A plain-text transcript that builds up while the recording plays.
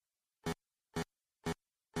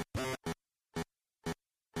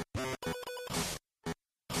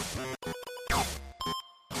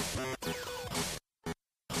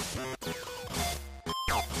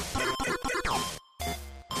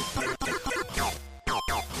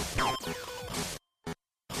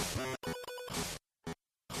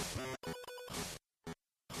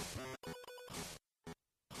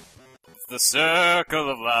the circle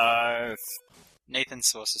of life. Nathan's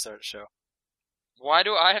supposed to start the show. Why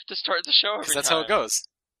do I have to start the show every Because that's time? how it goes.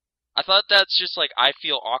 I thought that's just like, I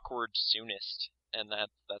feel awkward soonest, and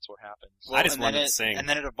that's what happens. I just and wanted then to sing. And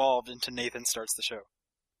then it evolved into Nathan starts the show.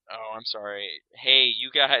 Oh, I'm sorry. Hey, you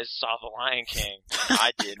guys saw The Lion King.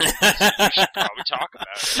 I didn't. You should probably talk about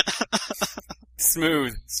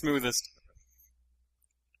it. Smoothest.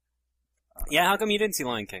 Yeah, how come you didn't see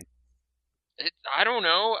Lion King? I don't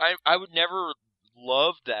know. I would never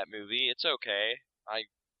love that movie. It's okay.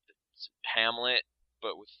 It's Hamlet,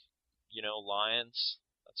 but with, lions.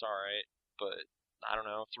 That's alright. But, I don't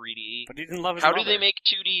know, 3D. But you didn't love his How mother. do they make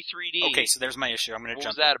 2D, 3D? Okay, so there's my issue. I'm going to What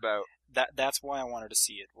jump was that in. about? That's why I wanted to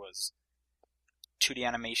see it, was 2D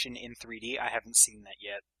animation in 3D. I haven't seen that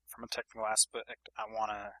yet. From a technical aspect, I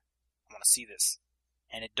want to see this.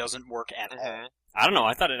 And it doesn't work at all. I don't know,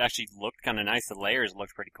 I thought it actually looked kind of nice. The layers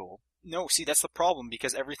looked pretty cool. No, see, that's the problem,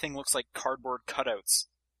 because everything looks like cardboard cutouts,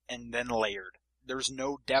 and then layered. There's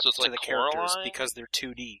no depth So it's to like the characters, Coraline? because they're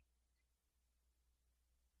 2D.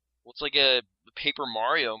 Well, it's like a Paper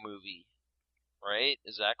Mario movie, right?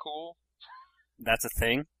 Is that cool? That's a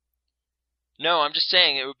thing? No, I'm just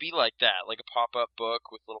saying it would be like that, like a pop-up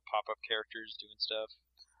book with little pop-up characters doing stuff.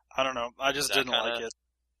 I don't know, I just That didn't kinda- like it,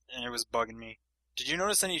 and it was bugging me. Did you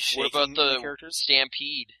notice any shaking What about in the the characters?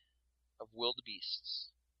 stampede of wildebeests?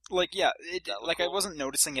 Like, yeah, That look like I cool? wasn't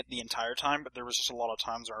noticing it the entire time, but there was just a lot of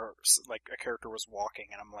times where, like, a character was walking,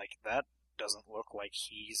 and I'm like, that doesn't look like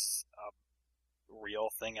he's a real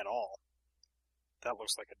thing at all. That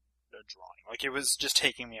looks like a drawing. Like, it was just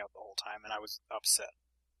taking me out the whole time, and I was upset.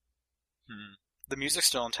 The music's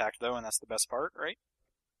still intact, though, and that's the best part, right?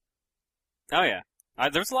 Oh, yeah.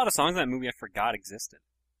 There was a lot of songs in that movie I forgot existed.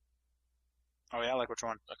 Oh, yeah, like which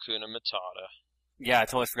one? Hakuna Matata. Yeah, I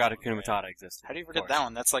totally forgot Hakuna Matata existed. How do you forget Of that course.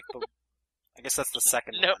 one? That's like the... I guess that's the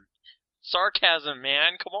second No. one. Sarcasm,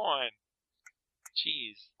 man, come on.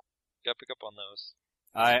 Jeez. Gotta pick up on those.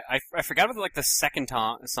 I forgot about, like, the second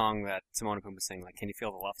song that Timon and Pumbaa sing, like, Can You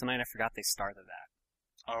Feel the Love Tonight? I forgot they started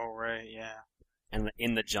that. Oh, right, yeah. And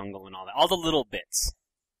In the Jungle and all that. All the little bits.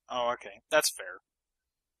 Oh, okay. That's fair.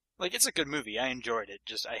 Like, it's a good movie. I enjoyed it.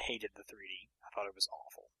 Just, I hated the 3D. I thought it was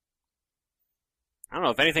awful. I don't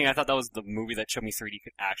know, if anything, I thought that was the movie that showed me 3D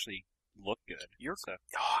could actually look good.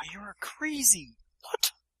 Oh, you're crazy.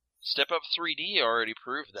 What? Step Up 3D already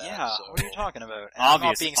proved that. Yeah, so. what are you talking about? And I'm not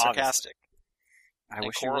Obvious- being obviously. sarcastic. I And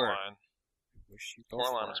wish you were. Coraline. Wish you both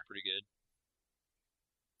Coraline were. was pretty good.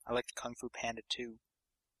 I liked Kung Fu Panda 2.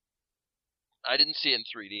 I didn't see it in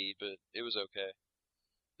 3D, but it was okay.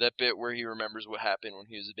 That bit where he remembers what happened when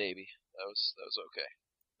he was a baby, that was okay.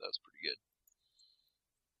 That was pretty good.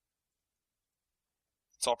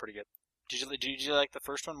 It's all pretty good. Did you like the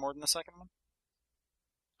first one more than the second one?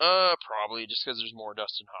 Probably just because there's more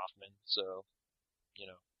Dustin Hoffman. So,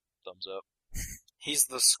 thumbs up. He's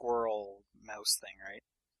the squirrel mouse thing, right?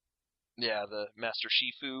 Yeah, the Master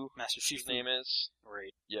Shifu. Master His Shifu. name is.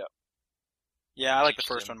 Right. Yeah. Yeah, I like the Teaches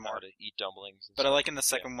first him one more. How to eat dumplings. And But I stuff. like in the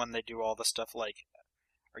second one they do all the stuff like,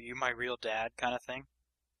 "Are you my real dad?" kind of thing.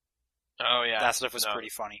 Oh yeah, That stuff was No. pretty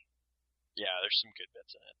funny. Yeah, there's some good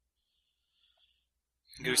bits in it.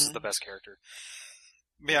 Goose is the best character.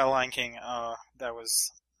 But yeah, Lion King. That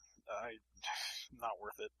was not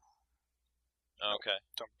worth it. Okay.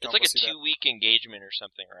 Don't It's like go a see that. 2-week engagement or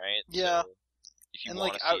something, right? Yeah. So if you And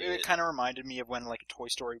want like, to see it kind of reminded me of when like Toy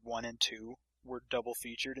Story 1 and 2 were double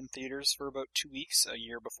featured in theaters for about 2 weeks, a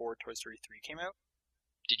year before Toy Story 3 came out.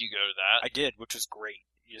 Did you go to that? I did, which was great.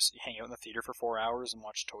 You just hang out in the theater for 4 hours and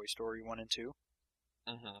watch Toy Story 1 and 2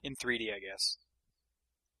 Mm-hmm. in 3D, I guess.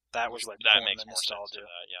 That was like That pulling makes the more sense to nostalgia.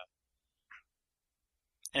 that,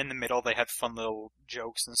 yeah. In the middle, they had fun little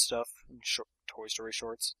jokes and stuff, and Toy Story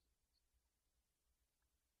shorts.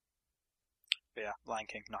 But yeah, Lion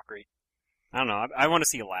King, not great. I don't know, I want to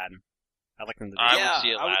see Aladdin. I'd like them to do I that. would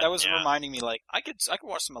see Aladdin, that was yeah. reminding me, like, I could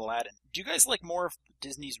watch some Aladdin. Do you guys like more of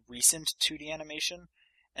Disney's recent 2D animation?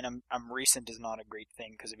 And I'm recent is not a great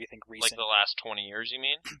thing, because if you think Like recent, the last 20 years, you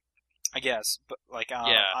mean? I guess, but like,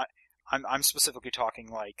 Yeah. I'm specifically talking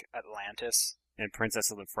like Atlantis. And Princess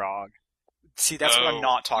of the Frog. See, that's what I'm Oh,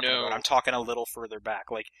 not talking no. about. I'm talking a little further back.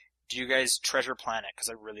 Like, do you guys Treasure Planet? Because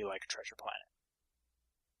I really like Treasure Planet.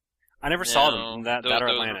 I never saw No, them, that or those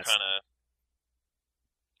Atlantis. Were kinda...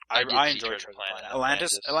 I did see enjoyed Treasure Treasure Planet, Planet.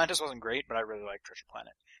 Atlantis. Atlantis wasn't great, but I really like Treasure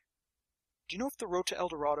Planet. Do you know if The Road to El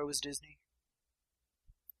Dorado is Disney?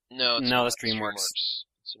 No, it's No, not. that's It's DreamWorks.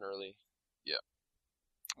 It's an early...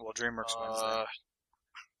 Well, DreamWorks wins that.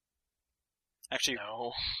 Actually,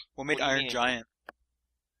 No. what made what do you Iron mean? Giant?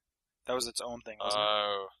 That was its own thing, wasn't it?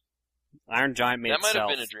 Oh. Iron Giant made That might have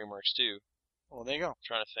itself. been a DreamWorks, too. Well, there you go.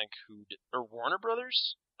 trying to think who did, or Warner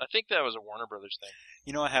Brothers? I think that was a Warner Brothers thing.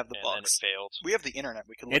 You know, I have the and then it box. failed. We have the internet.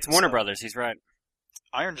 We can look It's this Warner up. Brothers. He's right.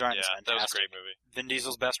 Iron Giant is Yeah, fantastic. that was a great movie. Vin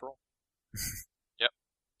Diesel's best role.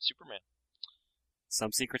 Superman.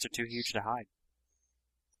 Some secrets are too huge to hide.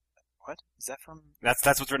 What? Is that from... That's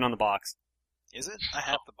what's written on the box. Is it? I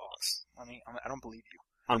have the box. I don't believe you.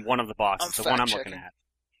 On one of the boxes, I'm the one I'm fact-checking. looking at.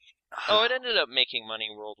 Oh, it ended up making money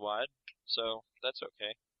worldwide, so that's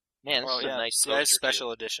okay. Man, this Well, is yeah. a nice See, I have poster, special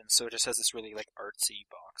too. edition, so it just has this really, like, artsy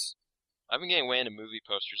box. I've been getting way into movie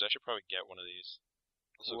posters. I should probably get one of these.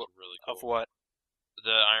 This looks really cool. Of what?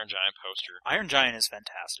 The Iron Giant poster. Iron Giant is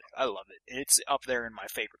fantastic. I love it. It's up there in my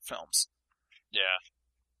favorite films. Yeah.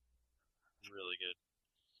 Really good.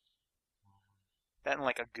 That and,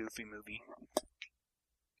 like, a Goofy movie.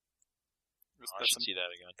 I should see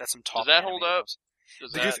that again. That's some top Does that hold animated up? films.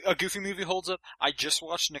 Does that... A Goofy movie holds up. I just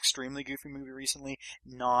watched an extremely Goofy movie recently.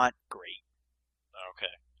 Not great. Okay.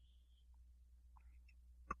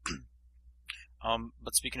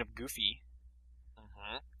 But speaking of Goofy,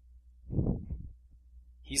 Mm-hmm.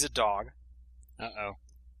 he's a dog. Uh-oh.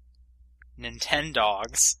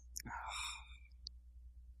 Nintendogs.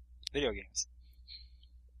 Video games.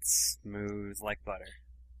 Smooth like butter.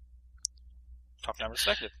 Top-down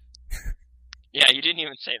perspective. Yeah, you didn't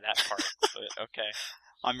even say that part, but okay.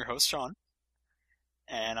 I'm your host, Sean.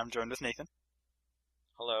 And I'm joined with Nathan.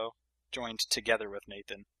 Hello. Joined together with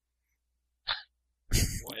Nathan.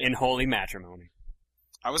 What? In holy matrimony.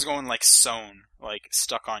 I was going like sewn, like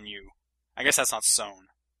stuck on you. I guess that's not sewn.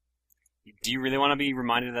 Do you really want to be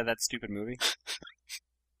reminded of that stupid movie?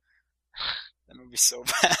 That movie's so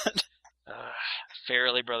bad.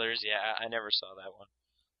 Fairly Brothers, yeah, I never saw that one.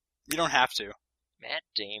 You don't have to. Matt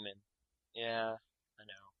Damon. Yeah, I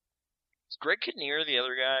know. Is Greg Kinnear the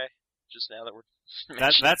other guy? Just now that we're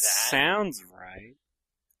That mentioning sounds right.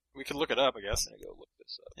 We could look it up, I guess. I'm gonna go look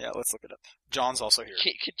this up. Yeah, let's look it up. John's also here.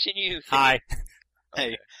 Continue. Hi. Hey.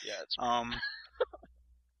 Okay, yeah, it's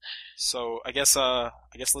So I guess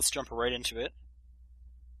let's jump right into it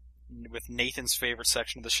with Nathan's favorite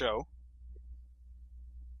section of the show.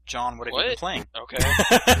 John, what have you been playing? okay.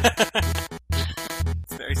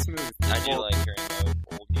 It's very smooth. I do like hearing about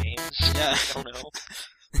old games. Yeah. I don't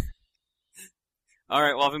know.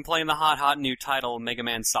 Alright, well I've been playing the hot new title, Mega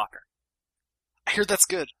Man Soccer. I heard that's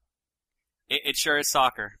good. It sure is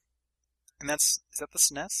soccer. And is that the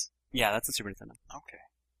SNES? Yeah, that's the Super Nintendo. Okay.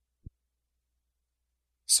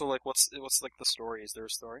 So like what's like the story? Is there a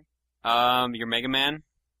story? You're Mega Man,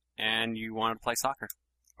 and you want to play soccer.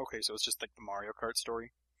 Okay, so it's just like the Mario Kart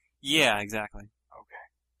story? Yeah, exactly.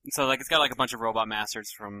 Okay. So like it's got like a bunch of robot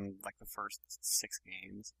masters from like the first 6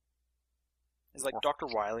 games. Is like Dr.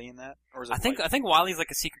 Wily in that? Or is it I think Wily's like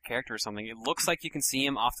a secret character or something. It looks like you can see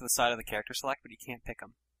him off to the side of the character select, but you can't pick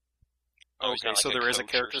him. Oh, he's okay, not so like there is a coach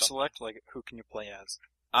or character something. select? Like who can you play as?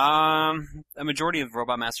 A majority of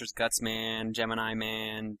robot masters, Guts Man, Gemini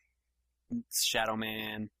Man, Shadow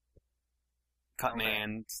Man, Cut Okay.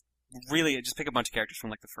 Man. Really, just pick a bunch of characters from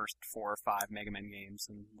like the first 4 or 5 Mega Man games,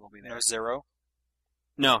 and they'll be there. No Zero?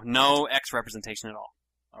 No X representation at all.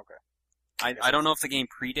 Okay. I don't know if the game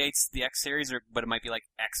predates the X series, but it might be like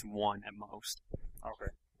X1 at most.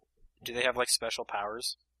 Okay. Do they have like special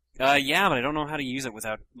powers? Yeah, but I don't know how to use it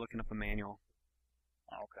without looking up a manual.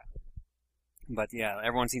 Okay. But yeah,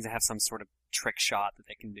 everyone seems to have some sort of trick shot that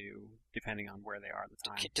they can do, depending on where they are at the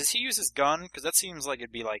time. Does he use his gun? Because that seems like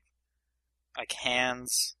it'd be like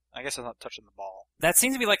hands. I guess I'm not touching the ball. That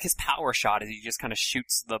seems to be like his power shot, is he just kind of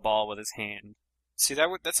shoots the ball with his hand. See, that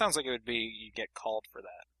sounds like it would be you get called for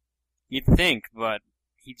that. You'd think, but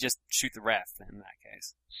he'd just shoot the ref in that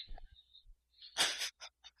case.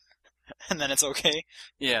 And then it's okay.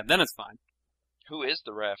 Yeah, then it's fine. Who is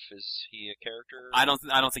the ref? Is he a character? I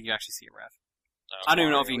don't think you actually see a ref. Oh, I don't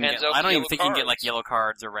even know if Mario you can hands get. out I don't the even yellow think you can get like cards. yellow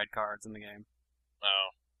cards or red cards in the game. Oh.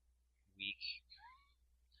 Weak.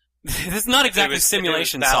 This is not exactly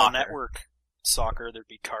simulation Battle soccer. Network soccer, there'd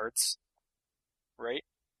be cards, right?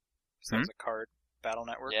 'Cause that was a card. Battle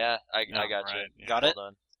Network. Yeah, I Oh, got right, you. yeah. Got Well it?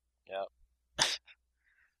 done. Yep.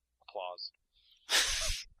 Applause.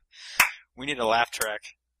 We need a laugh track.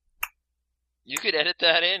 You could edit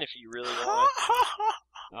that in if you really want.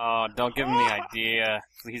 Oh, don't give him the idea.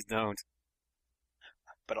 Please don't.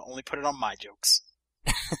 But I'll only put it on my jokes.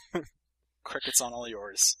 Crickets on all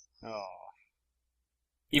yours. Oh.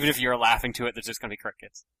 Even if you're laughing to it, there's just gonna be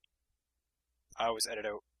crickets. I always edit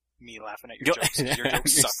out me laughing at your jokes. 'Cause your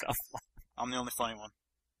jokes suck. Yourself. I'm the only funny one.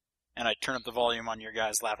 And I turn up the volume on your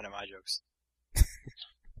guys laughing at my jokes.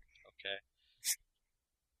 Okay.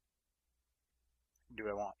 Do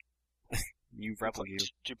what I want. You rebel, you. Did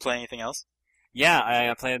you play anything else? Yeah,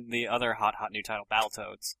 I played the other hot new title,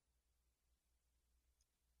 Battletoads.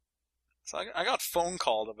 So I got phone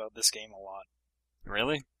called about this game a lot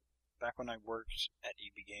Really? back when I worked at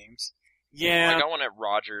EB Games. Yeah. I got one at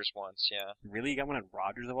Rogers once, yeah. Really? You got one at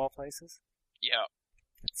Rogers of all places? Yeah.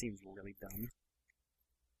 That seems really dumb.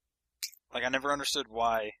 Like, I never understood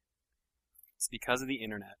why. It's because of the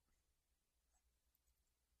internet.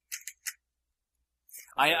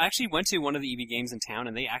 I actually went to one of the EB Games in town,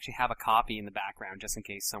 and they actually have a copy in the background just in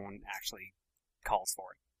case someone actually calls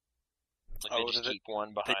for it. Like they just keep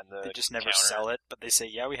one behind the They just never counter. sell it, but they say,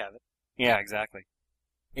 yeah, we have it. Yeah, exactly.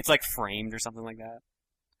 It's like framed or something like that.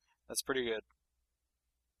 That's pretty good.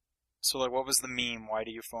 So, like, what was the meme? Why do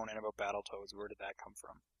you phone in about Battletoads? Where did that come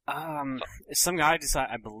from?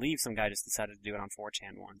 I believe some guy just decided to do it on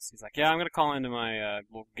 4chan once. He's like, yeah, I'm gonna call into my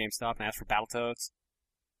local GameStop and ask for Battletoads.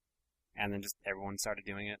 And then just everyone started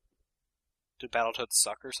doing it. Did Battletoads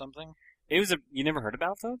suck or something? You never heard of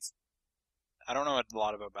Battletoads? I don't know a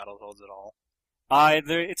lot about Battletoads at all.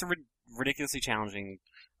 It's a ridiculously challenging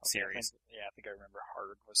series. I think I remember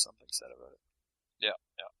Hard was something said about it. Yeah.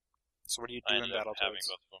 So what do you I do in ended up having Battletoads?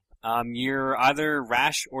 both of them. You're either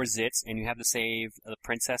Rash or Zitz, and you have to save the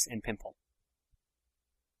princess and Pimple.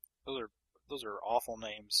 Those are awful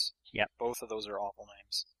names. Yep. Both of those are awful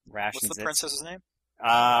names. Rash What's and the Zitz. princess's name?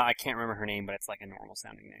 I can't remember her name, but it's like a normal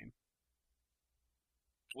sounding name.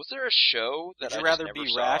 Was there a show that Would you I rather just never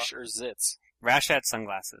be saw? Rash or Zitz? Rash had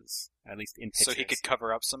sunglasses, at least in pictures. So he could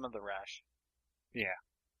cover up some of the rash.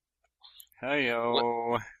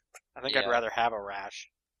 Hey-yo. I think Yeah. I'd rather have a rash.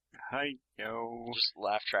 Hey-yo. Just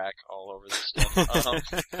laugh track all over this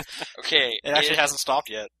stuff. Okay. It actually hasn't stopped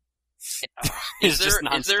yet. It's just Is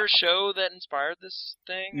there nonstop. a show that inspired this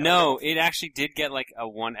thing? No, it actually did get like a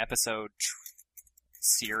one episode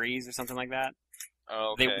series or something like that.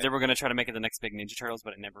 Oh, okay. They were going to try to make it the next big Ninja Turtles,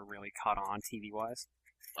 but it never really caught on TV-wise.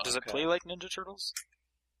 Does it Okay. play like Ninja Turtles?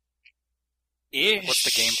 Ish. What's the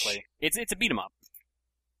gameplay? It's a beat 'em up,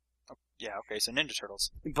 Yeah, okay, so Ninja Turtles.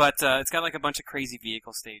 but it's got like a bunch of crazy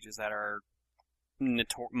vehicle stages that are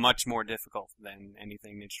much more difficult than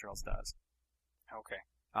anything Ninja Turtles does. Okay.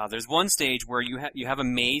 There's one stage where you have a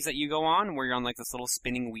maze that you go on, where you're on like this little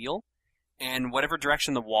spinning wheel, and whatever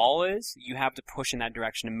direction the wall is, you have to push in that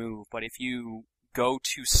direction to move. But if you go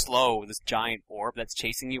too slow, this giant orb that's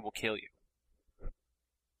chasing you will kill you.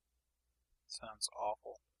 Sounds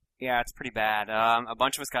awful. Yeah, it's pretty bad. A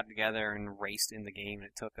bunch of us got together and raced in the game, and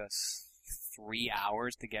it took us 3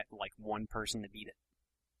 hours to get like one person to beat it.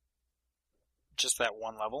 Just that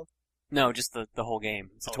one level? No, just the whole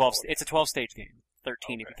game. It's a Oh, 12. the whole It's a 12 stage game.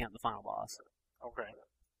 13 if Okay. you count the final boss. Okay.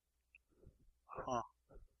 Huh.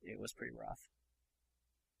 It was pretty rough.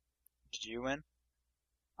 Did you win?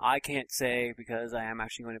 I can't say because I am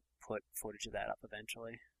actually going to put footage of that up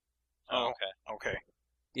eventually. Oh, okay. Okay.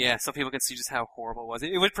 Yeah, so people can see just how horrible it was.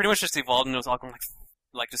 It was pretty much just evolved and it was all going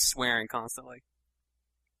like just swearing constantly.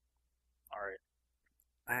 Alright.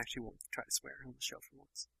 I actually won't try to swear on the show for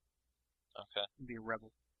once. Okay. Be a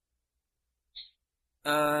rebel.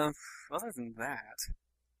 Other than that,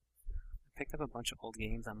 I picked up a bunch of old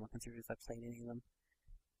games. I'm looking through if I played any of them.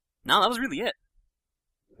 No, that was really it.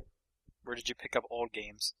 Where did you pick up old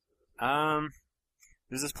games?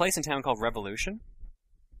 There's this place in town called Revolution.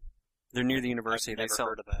 They're near the university. I've They never sell.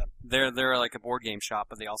 heard of that. They're like a board game shop,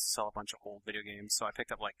 but they also sell a bunch of old video games. So I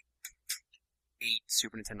picked up like 8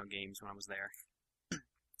 Super Nintendo games when I was there.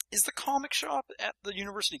 Is the comic shop at the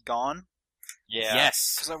university gone? Yeah.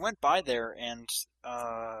 Yes. Because I went by there and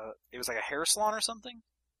it was like a hair salon or something?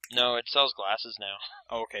 No, it sells glasses now.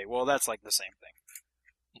 Oh, okay, well that's like the same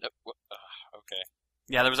thing. No, okay.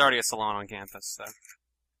 Yeah, there was already a salon on campus. So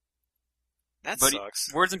That But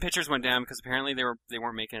sucks. Words and Pictures went down because apparently they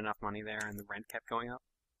weren't making enough money there, and the rent kept going up.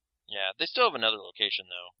 Yeah, they still have another location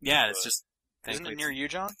though. Yeah, it's But just Isn't thankfully it near you,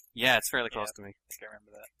 John? Yeah, it's fairly Yeah. close to me. I think I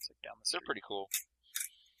remember that. It's like down the They're street. pretty cool.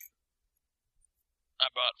 I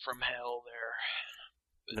bought From Hell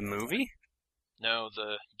there. The movie? No,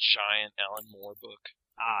 the giant Alan Moore book,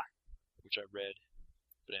 Ah, which I read.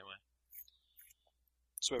 But anyway.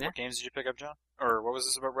 So wait, Yeah. what games did you pick up, John? Or what was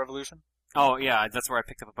this about Revolution? oh yeah, that's where I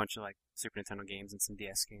picked up a bunch of like Super Nintendo games and some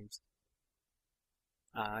DS games.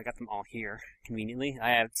 I got them all here conveniently. I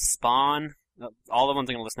have Spawn. All of them I'm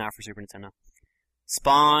going to list now for Super Nintendo.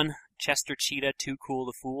 Spawn, Chester Cheetah, Too Cool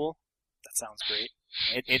to Fool. That sounds great.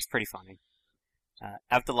 It's pretty funny.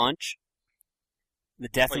 Out to Lunch. The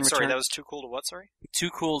Death Wait, and sorry, Return. that was too cool to what, sorry? Too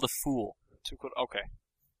Cool to Fool. Too cool. Okay.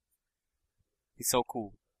 He's so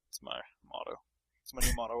cool. It's my motto. It's my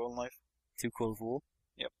new motto in life. Too Cool to Fool.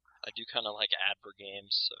 I do kind of like ad for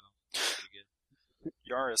games, so it's pretty good.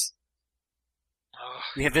 Yaris.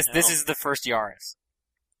 Yeah, this No. is the first Yaris.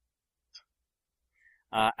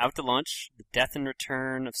 Out to Lunch, The Death and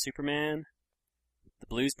Return of Superman, The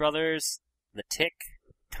Blues Brothers, The Tick,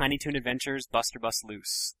 Tiny Toon Adventures, Buster Bust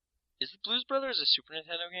Loose. Is the Blues Brothers a Super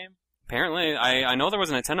Nintendo game? Apparently, I know there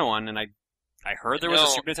was a Nintendo one, and I heard there was a No.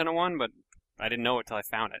 Super Nintendo one, but I didn't know it till I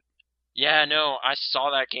found it. Yeah, no, I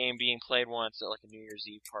saw that game being played once at like a New Year's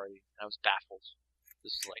Eve party. I was baffled.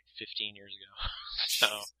 This is like 15 years ago. So,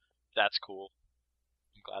 that's cool.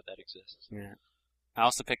 I'm glad that exists. Yeah. I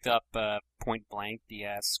also picked up Point Blank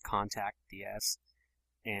DS, Contact DS,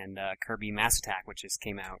 and Kirby Mass Attack, which just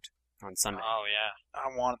came out on Sunday. Oh, yeah. I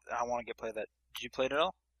want to get play that. Did you play it at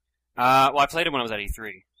all? Well, I played it when I was at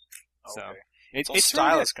E3. So Okay. it's It's all it's really good.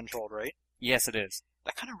 stylus controlled, right? Yes, it is.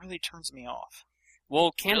 That kind of really turns me off.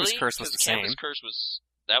 Well, Canvas Really? Curse was 'Cause the same. Canvas Curse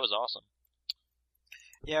that was awesome.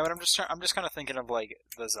 Yeah, but I'm just kind of thinking of like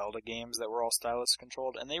the Zelda games that were all stylus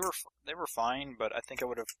controlled, and they were fine, but I think I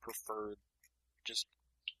would have preferred just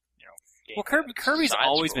Well, gamepad. Kirby's Side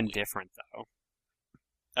always been scrolling. different, though.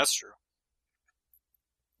 That's true.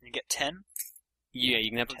 You get 10. Yeah, you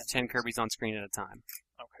can have up to 10 Kirbys on screen at a time.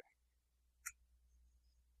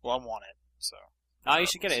 Well, I want it, so. Oh, you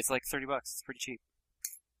should get it. It's like $30. It's pretty cheap.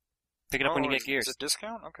 Pick it up when you get gears. Is it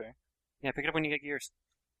discount? Okay. Yeah, pick it up when you get gears.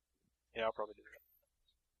 Yeah, I'll probably do that.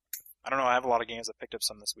 I don't know. I have a lot of games. I picked up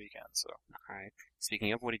some this weekend. So, All right.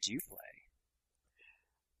 Speaking of, what did you play?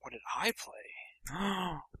 what did I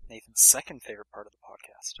play? Nathan's second favorite part of the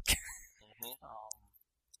podcast. hmm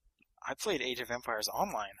I played Age of Empires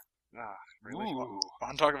Online. Really? Want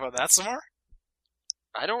to talk about that some more?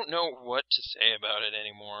 I don't know what to say about it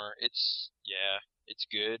anymore. It's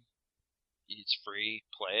good. It's free.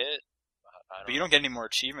 Play it. I don't But you don't get any more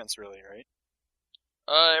achievements, really, right?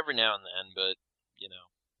 every now and then, but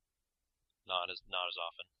not as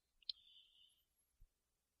often.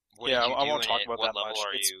 What Yeah, did you I do won't in talk it? about What that level much.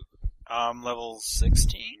 are It's- you? Level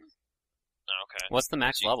 16. Okay. What's the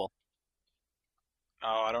max So- level?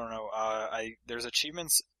 Oh, I don't know. There's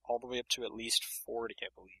achievements all the way up to at least 40, I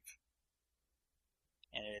believe.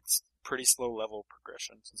 And it's pretty slow level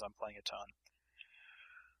progression since I'm playing a ton.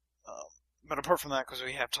 But apart from that, because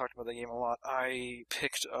we have talked about the game a lot, I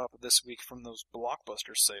picked up this week from those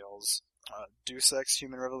Blockbuster sales Deus Ex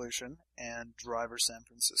Human Revolution and Driver San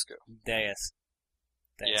Francisco. Deus.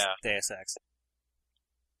 Yeah. Deus Ex.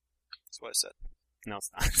 That's what I said. No, it's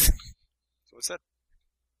not. That's what I said.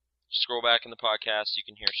 Scroll back in the podcast, you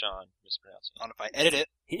can hear Sean mispronounce it. And if I edit it,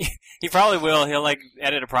 He probably will. He'll like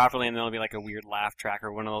edit it properly, and there'll be like a weird laugh track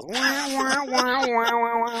or one of those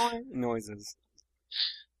noises.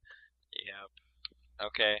 Yep.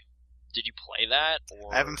 Okay. Did you play that?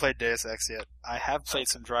 Or... I haven't played Deus Ex yet. I have played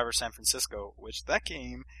some Driver San Francisco, which that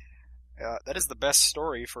game, that is the best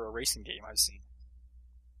story for a racing game I've seen.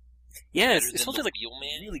 Yeah, Better it's than supposed the to like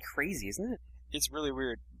Wheelman? really crazy, isn't it? It's really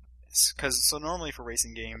weird. So normally for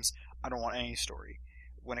racing games, I don't want any story.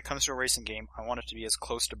 When it comes to a racing game, I want it to be as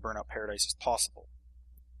close to Burnout Paradise as possible.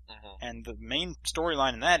 Mhm. And the main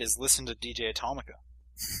storyline in that is listen to DJ Atomica.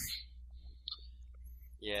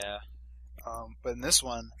 Yeah. But in this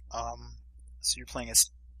one, so you're playing as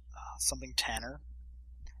something Tanner.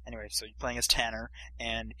 Anyway, so you're playing as Tanner,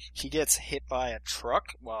 and he gets hit by a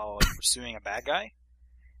truck while pursuing a bad guy,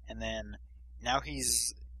 and then now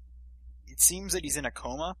it seems that he's in a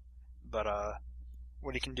coma, but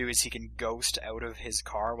what he can do is he can ghost out of his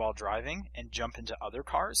car while driving and jump into other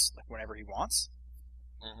cars, like whenever he wants.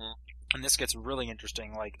 Mhm. And this gets really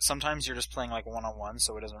interesting. Like sometimes you're just playing like one-on-one,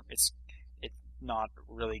 so it's not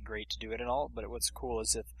really great to do it at all. But what's cool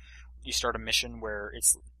is if you start a mission where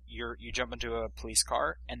you jump into a police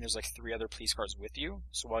car and there's like 3 other police cars with you.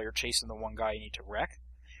 So while you're chasing the one guy you need to wreck,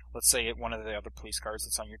 let's say one of the other police cars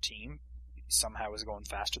that's on your team somehow is going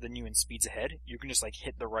faster than you and speeds ahead, you can just like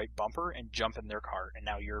hit the right bumper and jump in their car, and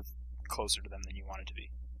now you're closer to them than you wanted to be.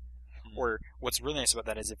 Or what's really nice about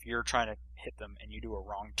that is if you're trying to hit them and you do a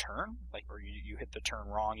wrong turn, like or you hit the turn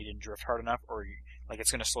wrong, you didn't drift hard enough, or like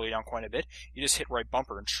it's going to slow you down quite a bit, you just hit right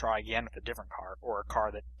bumper and try again with a different car or a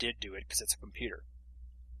car that did do it because it's a computer.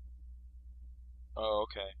 Oh,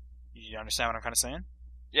 okay. You understand what I'm kind of saying?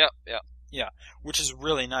 Yep, yep. Which is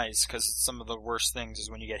really nice because some of the worst things is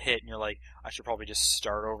when you get hit and you're like, I should probably just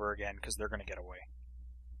start over again because they're going to get away.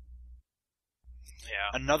 Yeah.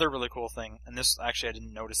 Another really cool thing, and this actually I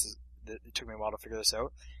didn't notice, it took me a while to figure this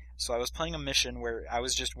out. So I was playing a mission where I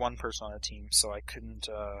was just one person on a team, so I couldn't,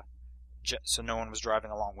 so no one was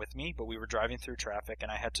driving along with me, but we were driving through traffic,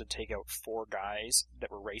 and I had to take out 4 guys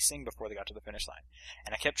that were racing before they got to the finish line.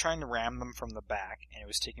 And I kept trying to ram them from the back, and it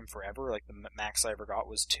was taking forever. Like the max I ever got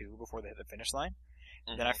was 2 before they hit the finish line.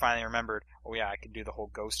 Then I finally remembered, oh yeah, I can do the whole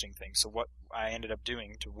ghosting thing. So what I ended up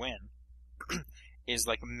doing to win is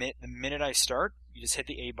like the minute I start, you just hit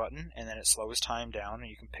the A button and then it slows time down and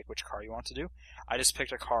you can pick which car you want to do. I just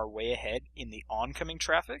picked a car way ahead in the oncoming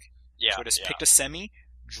traffic. Yeah. So I just picked a semi,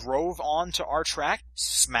 drove on to our track,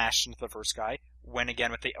 smashed into the first guy, went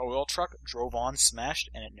again with the oil truck, drove on, smashed,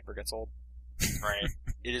 and it never gets old. Right.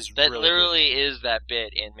 It is That really literally is that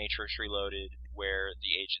bit in Matrix Reloaded where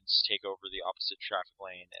the agents take over the opposite traffic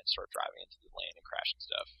lane and start driving into the lane and crashing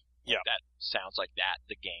stuff. Yeah. That sounds like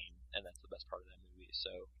the game, and that's the best part of that movie,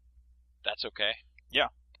 so that's okay.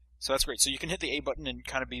 So that's great. So you can hit the A button and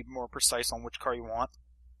kind of be more precise on which car you want.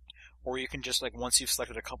 Or you can just, like, once you've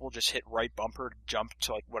selected a couple, just hit right bumper, jump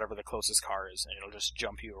to, like, whatever the closest car is, and it'll just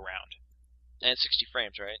jump you around. And 60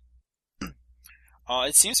 frames, right?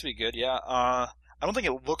 It seems to be good, yeah. I don't think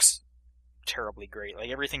it looks terribly great.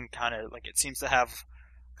 Like, everything kind of, like, it seems to have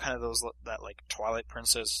kind of that, like, Twilight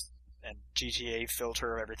Princess and GTA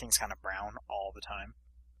filter of everything's kind of brown all the time.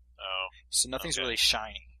 Oh. So nothing's Okay. really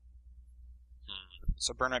shiny.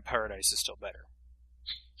 So Burnout Paradise is still better.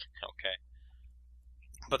 Okay.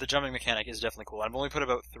 But the jumping mechanic is definitely cool. I've only put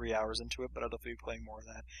about 3 hours into it, but I'll definitely be playing more of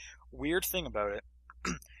that. Weird thing about it,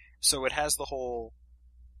 so it has the whole,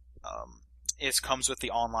 it comes with the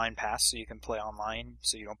online pass, so you can play online,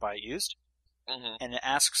 so you don't buy it used. Mm-hmm. And it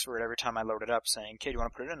asks for it every time I load it up, saying, okay, do you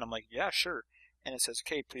want to put it in? And I'm like, yeah, sure. And it says,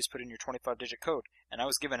 okay, please put in your 25-digit code. And I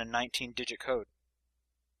was given a 19-digit code.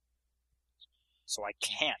 So I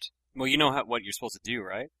can't. Well, you know what you're supposed to do,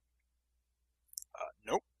 right?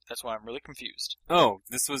 Nope. That's why I'm really confused. Oh,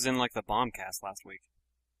 this was in like the Bombcast last week.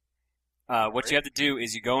 What you have to do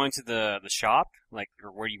is you go into the shop, like, or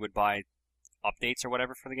where you would buy updates or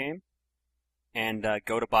whatever for the game, and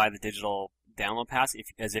go to buy the digital download pass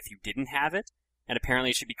as if you didn't have it, and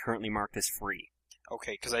apparently it should be currently marked as free.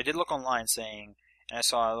 Okay, because I did look online saying, and I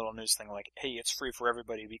saw a little news thing like, hey, it's free for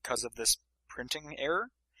everybody because of this printing error.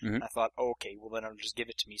 Mhm. And I thought, oh, okay, well then it'll just give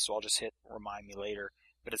it to me, so I'll just hit remind me later.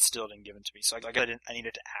 But it still didn't give it to me, so I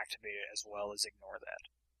needed to activate it as well as ignore that.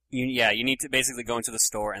 You need to basically go into the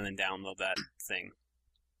store and then download that thing.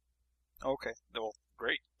 Okay, well,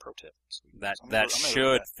 great pro tip. Sweet. That So I'm gonna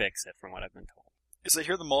should that. fix it, from what I've been told. Is I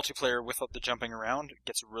hear the multiplayer without the jumping around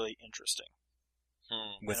gets really interesting.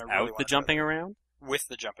 Hmm. Without really the wanna try jumping around? With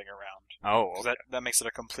the jumping around. Oh, 'Cause that makes it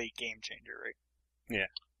a complete game changer, right?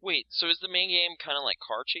 Wait, so is the main game kind of like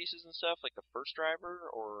car chases and stuff, like the first driver,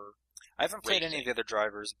 or? I haven't played any of Racing. the other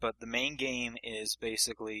drivers, but the main game is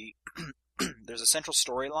basically there's a central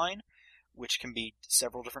storyline, which can be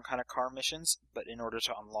several different kind of car missions. But in order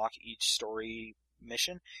to unlock each story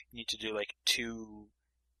mission, you need to do like 2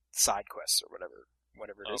 side quests or whatever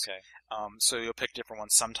it is. Okay. So you'll pick different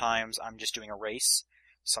ones. Sometimes I'm just doing a race.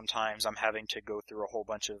 Sometimes I'm having to go through a whole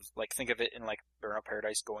bunch of, like, think of it in like Burnout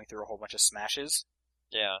Paradise, going through a whole bunch of smashes.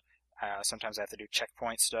 Yeah. Sometimes I have to do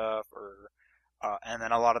checkpoint stuff, and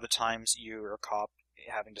then a lot of the times you're a cop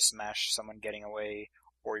having to smash someone getting away,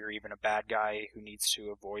 or you're even a bad guy who needs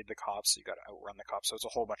to avoid the cops, so you gotta outrun the cops. So it's a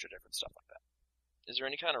whole bunch of different stuff like that. Is there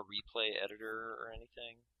any kind of replay editor or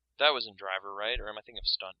anything? That was in Driver, right? Or am I thinking of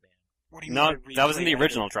Stuntman? What do you no, mean by that was in the replay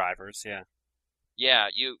original editor? drivers, yeah. Yeah,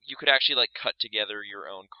 you could actually like cut together your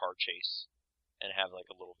own car chase and have like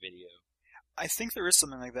a little video. I think there is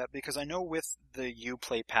something like that, because I know with the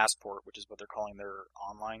Uplay Passport, which is what they're calling their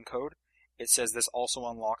online code, it says this also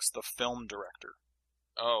unlocks the film director.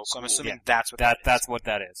 Oh, So I'm cool. assuming that's what that is. That's what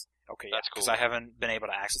that is. Okay, That's because cool. I haven't been able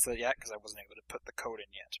to access it yet, because I wasn't able to put the code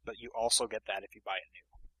in yet. But you also get that if you buy it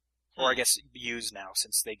new. Or I guess used now,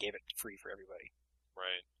 since they gave it free for everybody.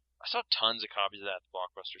 Right. I saw tons of copies of that at the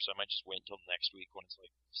Blockbuster, so I might just wait until next week when it's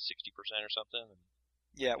like 60% or something. And,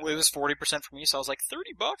 Yeah, well, it was 40% for me, so I was like,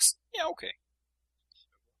 $30? Yeah, okay.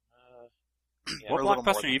 yeah. What Or a little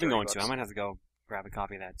more Blockbuster are than you even going $30. to? I might have to go grab a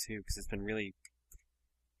copy of that too, because it's been really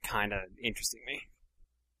kind of interesting me.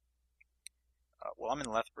 Well, I'm in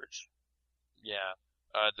Lethbridge. Yeah.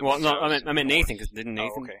 Well, no, I I meant Nathan, because didn't Oh,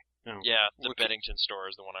 Nathan? okay. No. Yeah, the Okay. Bennington store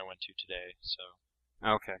is the one I went to today, so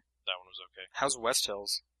Okay. that one was okay. How's West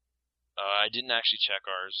Hills? I didn't actually check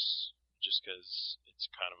ours, just because it's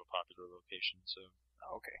kind of a popular location, so.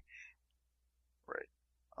 Oh, okay. Right.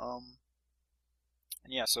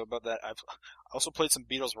 And yeah, so about that, I've also played some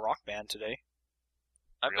Beatles Rock Band today.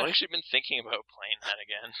 I've Really? actually been thinking about playing that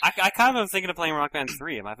again. I kind of was thinking of playing Rock Band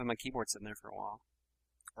 3. I've had my keyboard sitting there for a while.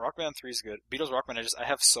 Rock Band 3 is good. Beatles Rock Band, I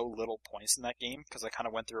have so little points in that game, because I kind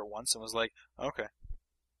of went through it once and was like, okay.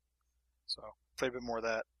 So, played a bit more of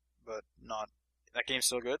that, but not... That game's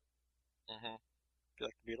still good, Mm-hmm. if you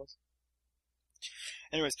like the Beatles.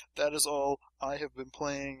 Anyways, that is all I have been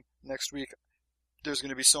playing. Next week, there's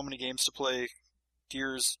going to be so many games to play.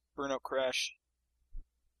 Gears Burnout Crash.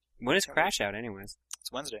 When is Crash out, anyways?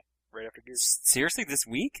 It's Wednesday, right after Gears. Seriously, this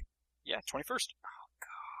week? Yeah, 21st.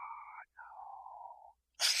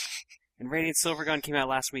 And Radiant Silvergun came out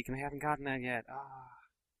last week, and I haven't gotten that yet.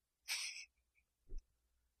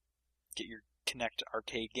 Get your Kinect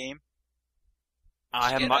arcade game.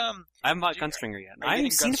 I haven't bought Are you Gunstringer yet. are you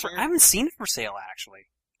getting Gunstringer? I haven't seen it for sale, actually.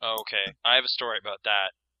 Oh, okay. I have a story about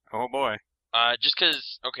that. Oh boy. Just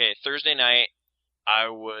 'cause, okay, Thursday night, I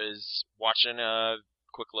was watching a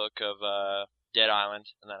quick look of Dead Island,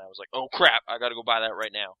 and then I was like, oh crap, I gotta go buy that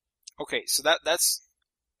right now. Okay, so that's.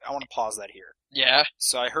 I want to pause that here. Yeah.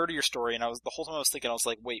 So I heard your story, and the whole time I was thinking, I was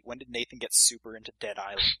like, wait, when did Nathan get super into Dead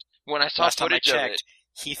Island? When I saw Last time I footage of it, checked,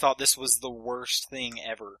 he thought this was the worst thing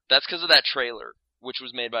ever. that's 'cause of that trailer, which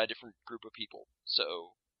was made by a different group of people.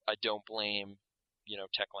 So I don't blame,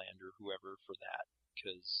 Techland or whoever for that,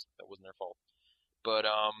 'cause that wasn't their fault. But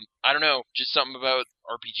I don't know, just something about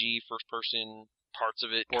RPG first person parts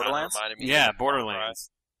of it kind of Borderlands? reminded me. Yeah, of Borderlands.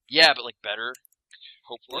 Yeah, but like better.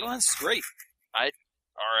 Hopefully. Borderlands is great.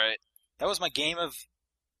 All right. That was my game of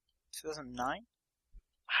 2009?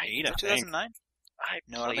 I hate Was it 2009?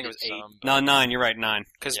 No, I don't think it was 8. Some, No, 9, you're right, 9.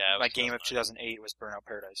 Because Yeah, it my was game of 2009. 2008 was Burnout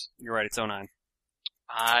Paradise. You're right, it's 09.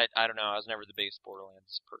 I don't know. I was never the biggest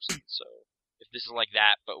Borderlands person, so if this is like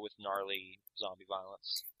that but with gnarly zombie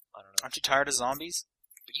violence, I don't know. Aren't you tired of zombies?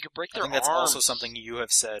 But you could break I their think that's arms. also something you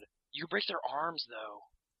have said. You could break their arms though.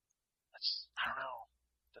 I don't know.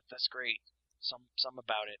 That's great. Some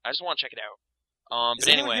about it. I just want to check it out. Is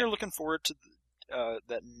But anyone anyway, here looking forward to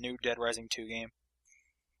that new Dead Rising 2 game?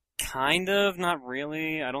 Kind of, not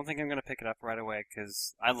really. I don't think I'm going to pick it up right away,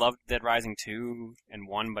 because I loved Dead Rising 2 and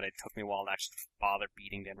 1, but it took me a while to actually bother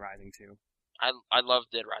beating Dead Rising 2. I love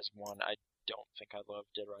Dead Rising 1. I don't think I love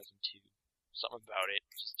Dead Rising 2. Something about it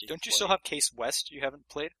just didn't Don't you play. still have Case West you haven't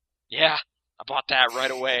played? Yeah, I bought that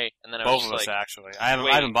right away, and then I was Both of just us, like, actually. I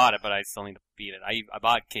wait. haven't bought it, but I still need to beat it. I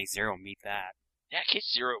bought Case Zero and beat that. yeah,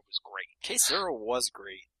 Case Zero was great. Case Zero was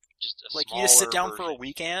great. Just a Like, you just sit smaller down for a version.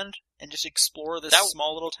 weekend and just explore this That-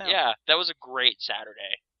 small little town. Yeah, that was a great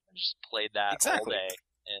Saturday. I just played that Exactly. all day,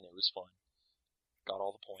 and it was fun. Got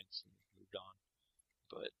all the points and moved on.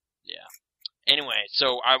 But, yeah. Anyway,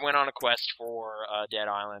 so I went on a quest for Dead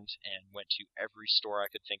Island and went to every store I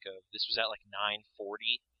could think of. This was at like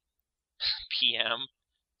 9:40 p.m.,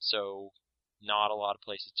 so not a lot of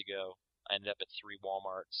places to go. I ended up at 3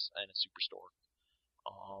 Walmarts and a Superstore.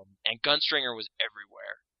 And Gunstringer was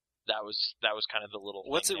everywhere. That was kind of the little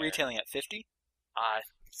What's thing it there. retailing at? 50?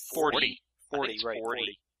 40. 40, I think right. it's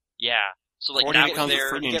 40. Yeah. So like 40 that that was comes with there.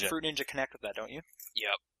 Fruit You get Ninja. Fruit Ninja Connect with that, don't you?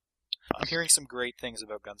 Yep. I'm hearing some great things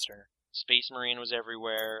about Gunstringer. Space Marine was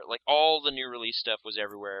everywhere. Like all the new release stuff was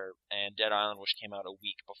everywhere, and Dead Island, which came out a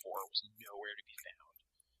week before, was nowhere to be found.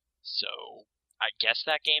 So I guess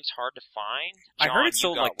that game's hard to find. I heard John, it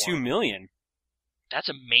sold you got like 2 one. million. That's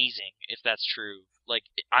amazing if that's true. Like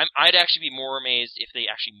I'd actually be more amazed if they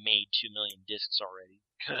actually made 2 million discs already.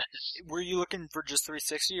 Because Were you looking for just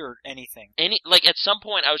 360 or anything? at some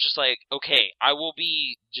point I was just like, okay, I will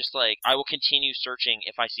continue searching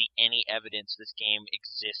if I see any evidence this game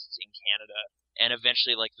exists in Canada. And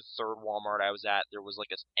eventually, like the third Walmart I was at, there was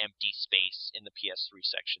like an empty space in the PS3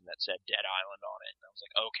 section that said Dead Island on it, and I was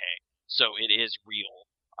like, okay, so it is real.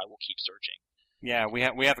 I will keep searching. Yeah, we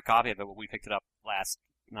have a copy of it, but we picked it up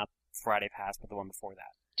not Friday past, but the one before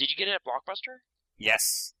that. Did you get it at Blockbuster?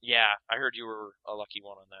 Yes. Yeah, I heard you were a lucky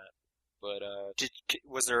one on that. But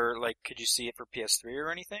Was there, could you see it for PS3 or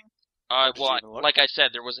anything? did you well, even look? like I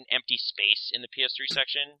said, there was an empty space in the PS3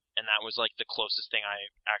 section, and that was like the closest thing I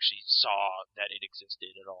actually saw that it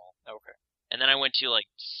existed at all. Okay. And then I went to like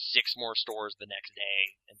 6 more stores the next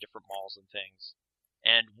day in different malls and things.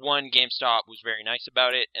 And one GameStop was very nice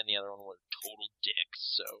about it, and the other one were total dicks,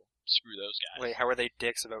 so screw those guys. Wait, how are they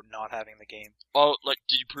dicks about not having the game? Oh, like,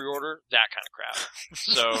 did you pre-order? That kind of crap.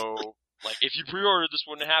 So, like, if you pre-ordered, this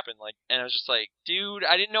wouldn't happen. Like, and I was just like, dude,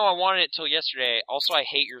 I didn't know I wanted it until yesterday. Also, I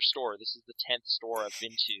hate your store. This is the 10th store I've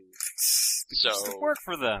been to. So used to work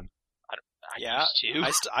for them. I Yeah,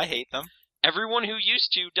 used to. I hate them. Everyone who used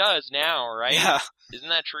to does now, right? Yeah. Isn't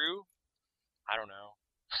that true? I don't know.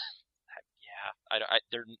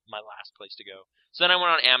 They're my last place to go. So then I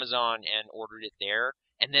went on Amazon and ordered it there,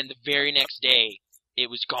 and then the very next day, it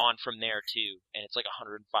was gone from there too, and it's like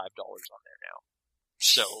 $105 on there now.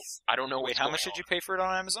 So I don't know. Wait, how much did you pay for it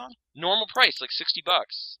on Amazon? Normal price, like $60,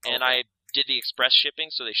 and Okay. I did the express shipping,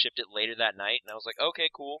 so they shipped it later that night, and I was like, okay,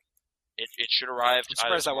 cool. It should arrive I'm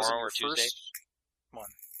either surprised that wasn't tomorrow or your Tuesday. first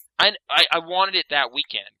one. I wanted it that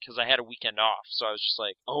weekend because I had a weekend off, so I was just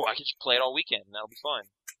like, oh, I can just play it all weekend, and that'll be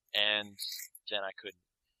fun. And then I couldn't.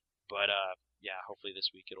 But yeah, hopefully this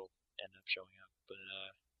week it'll end up showing up. But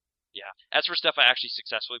yeah, as for stuff I actually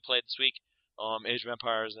successfully played this week, Age of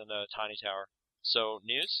Empires and Tiny Tower. So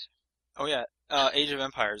news? Oh yeah, Age of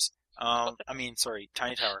Empires.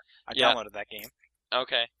 Tiny Tower. I Yeah. downloaded that game.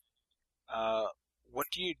 Okay. What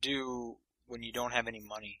do you do when you don't have any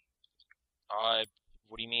money?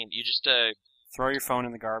 What do you mean? You just Throw your phone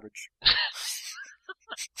in the garbage.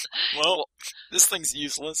 Well, this thing's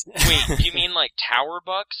useless. wait. Do you mean like tower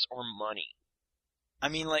bucks or money? I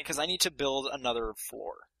mean, like, because I need to build another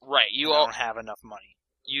floor. Right. I don't have enough money.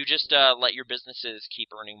 You just let your businesses keep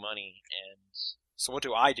earning money and So what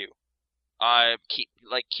do I do?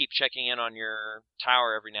 keep checking in on your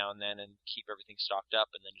tower every now and then and keep everything stocked up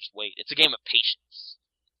and then just wait. It's a game of patience.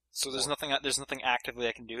 So there's nothing actively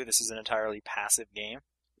I can do. This is an entirely passive game.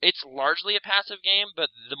 It's largely a passive game, but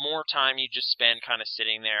the more time you just spend kind of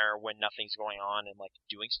sitting there when nothing's going on and like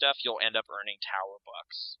doing stuff, you'll end up earning tower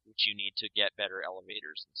bucks, which you need to get better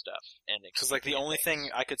elevators and stuff. And Because like the only thing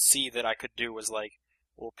I could see that I could do was like,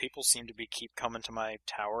 well, people seem to keep coming to my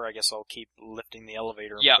tower. I guess I'll keep lifting the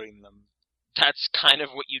elevator and Yep. putting them. That's kind of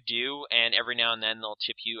what you do, and every now and then they'll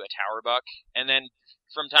tip you a tower buck, and then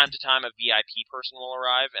from time to time a VIP person will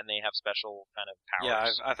arrive, and they have special kind of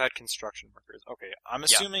powers. Yeah, I've had construction workers. Okay, I'm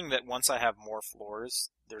assuming that once I have more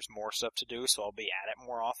floors, there's more stuff to do, so I'll be at it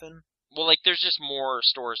more often. Well, like there's just more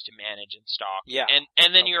stores to manage and stock. Yeah. And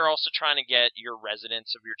then Okay. you're also trying to get your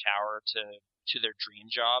residents of your tower to their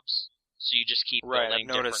dream jobs. So you just keep Right, I've building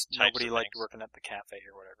noticed different types nobody of liked things. working at the cafe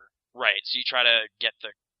or whatever. Right. So you try to get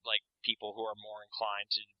the like people who are more inclined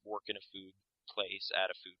to work in a food place at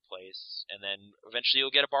a food place, and then eventually you'll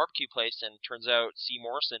get a barbecue place. And it turns out C.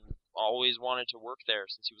 Morrison always wanted to work there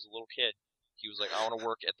since he was a little kid. He was like, I want to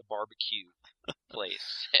work at the barbecue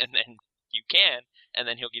place, and then you can, and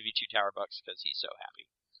then he'll give you 2 tower bucks because he's so happy.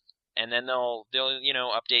 And then they'll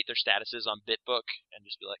update their statuses on BitBook and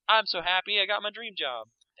just be like, I'm so happy I got my dream job.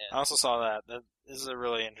 I also saw that. This is a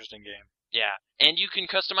really interesting game. Yeah, and you can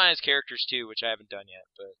customize characters too, which I haven't done yet,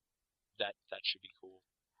 but that should be cool.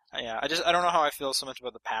 Yeah, I don't know how I feel so much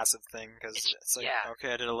about the passive thing because it's like, yeah.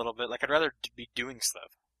 okay, I did a little bit. Like, I'd rather be doing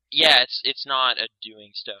stuff. Yeah, it's not a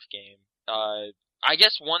doing stuff game. I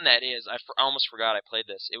guess one that is. I almost forgot I played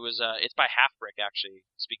this. It's by Halfbrick actually.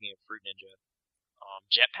 Speaking of Fruit Ninja,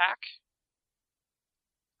 Jetpack.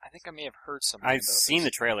 I think I may have heard something. I've about seen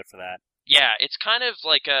this. the trailer for that. Yeah, it's kind of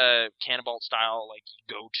like a Cannonball style, like you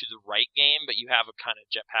go to the right game, but you have a kind of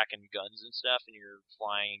jetpack and guns and stuff, and you're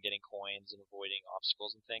flying and getting coins and avoiding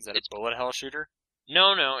obstacles and things. Is that a bullet hell shooter?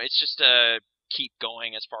 No, it's just keep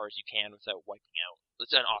going as far as you can without wiping out.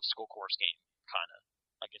 It's an obstacle course game, kind of,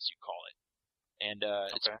 I guess you'd call it. And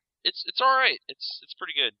Okay. it's all right. It's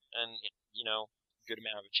pretty good, and good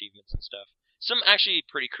amount of achievements and stuff. Some actually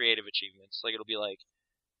pretty creative achievements. Like it'll be like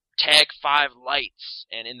tag 5 lights,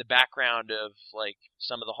 and in the background of like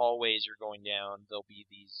some of the hallways you're going down, there'll be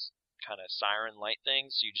these kind of siren light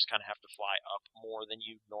things. So you just kind of have to fly up more than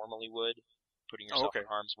you normally would, putting yourself in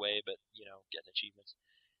harm's way, but getting achievements.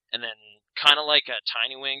 And then kind of like a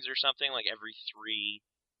Tiny Wings or something, like every 3,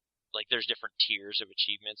 like there's different tiers of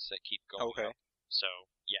achievements that keep going. Okay. Up. So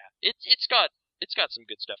yeah, it's got some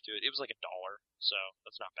good stuff to it. It was like $1, so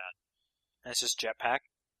that's not bad. And it's just jetpack?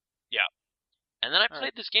 Yeah. And then I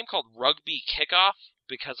played this game called Rugby Kickoff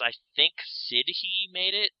because I think Sidhe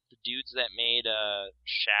made it, the dudes that made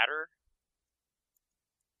Shatter.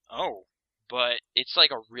 Oh. But it's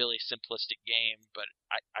like a really simplistic game, but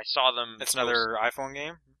I saw them It's another iPhone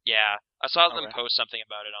game? Yeah. I saw them Okay. post something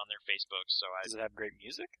about it on their Facebook, so Does it have great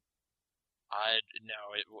music?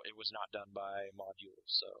 no, it was not done by Module,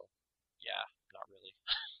 so yeah, not really.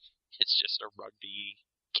 It's just a rugby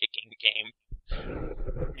kicking game.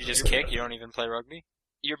 You just kick? You don't even play rugby?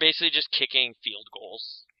 You're basically just kicking field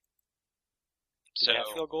goals. Do you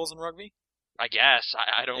have field goals in rugby? I guess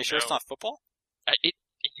I don't Are you sure know. it's not football? It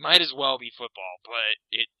might as well be football, but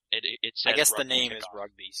it says I guess the rugby name is kickoff.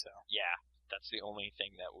 rugby, so. Yeah, that's the only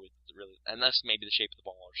thing that would really, unless maybe the shape of the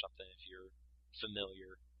ball or something. If you're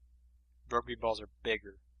familiar, Rugby balls are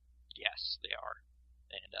bigger. yes, they are.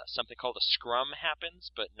 And something called a scrum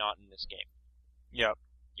happens, but not in this game. Yep.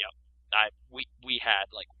 We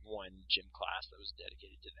had like one gym class that was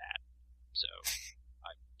dedicated to that, so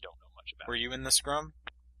I don't know much about Were you in the scrum?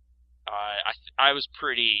 I was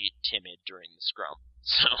pretty timid during the scrum,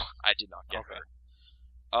 so I did not get Okay.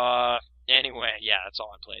 hurt. Anyway, yeah, that's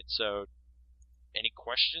all I played. So, any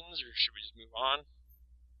questions, or should we just move on?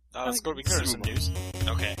 Let's go. We can go to some news.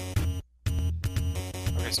 Okay.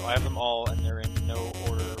 Okay, so I have them all, and they're in no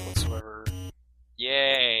order whatsoever.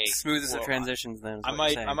 Yay! Smoothest of Well, transitions. Then is I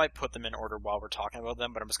what you're saying. might put them in order while we're talking about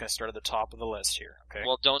them, but I'm just going to start at the top of the list here. Okay.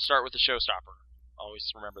 Well, don't start with the showstopper.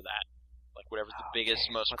 Always remember that. Like whatever's the biggest,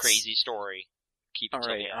 Okay, most let's- crazy story, keep it all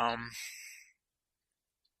till right. the end.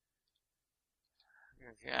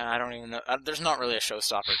 Yeah, I don't even know. There's not really a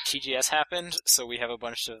showstopper. TGS happened, so we have a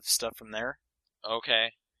bunch of stuff from there,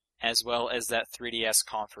 Okay. as well as that 3DS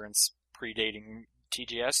conference predating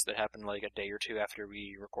TGS that happened like a day or two after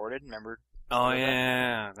we recorded. Remember? Oh Remember that?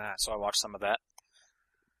 yeah, that. So I watched some of that.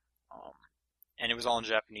 And it was all in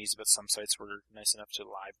Japanese, but some sites were nice enough to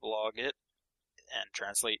live blog it and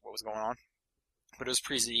translate what was going on. But it was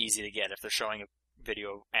pretty easy to get. If they're showing a video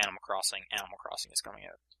of Animal Crossing is coming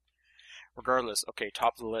out. Regardless, okay,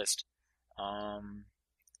 top of the list.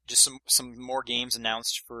 Just some more games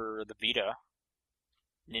announced for the Vita.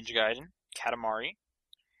 Ninja Gaiden, Katamari,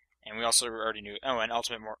 and we also already knew, and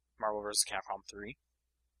Ultimate Marvel vs. Capcom 3.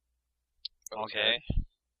 Okay.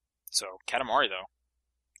 So, Katamari though.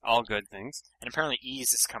 All good things. And apparently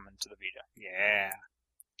Ys is coming to the Vita. Yeah.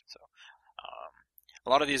 A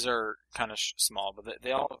lot of these are kind of small, but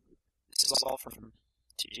this is all from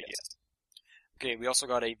TGS. Okay, we also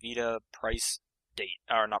got a Vita price date,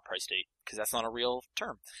 or not price date, because that's not a real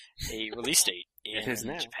term. A release date in It is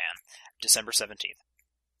now. Japan, December 17th.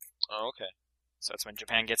 Oh, okay. So that's when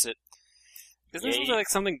Japan gets it. Isn't this Yay. like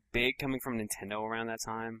something big coming from Nintendo around that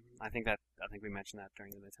time? I think we mentioned that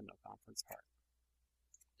during the Nintendo conference part.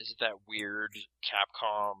 Is it that weird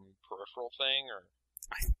Capcom peripheral thing, or?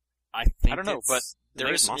 I think I don't know, but there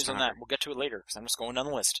maybe is some news Monster on that. Hunter. We'll get to it later, because I'm just going down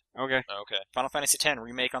the list. Okay. Okay. Final Fantasy X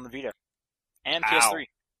remake on the Vita. And Ow. PS3.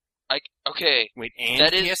 Okay. Wait, and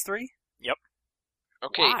That is- PS3?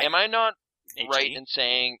 Okay. Why? Am I not HD. right in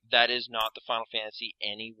saying that is not the Final Fantasy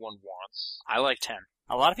anyone wants? I like 10.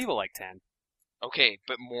 A lot of people like 10. Okay,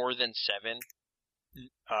 but more than 7?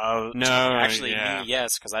 No, Actually, yeah. me,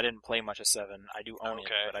 yes, because I didn't play much of 7. I do own it,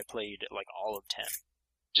 Okay. but I played like all of 10.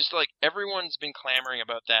 Just like everyone's been clamoring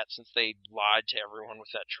about that since they lied to everyone with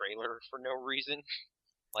that trailer for no reason.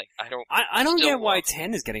 Like I don't. I don't Still get why love-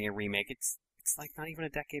 10 is getting a remake. It's like not even a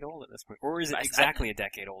decade old at this point. Or is it I- exactly a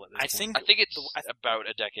decade old at this I point? think I think it's about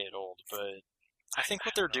a decade old, but I think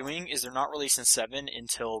what they're doing is they're not releasing 7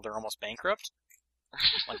 until they're almost bankrupt.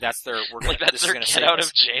 Like that's their like that's this is their gonna get save out us.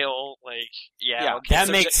 of jail. Like Yeah, okay. That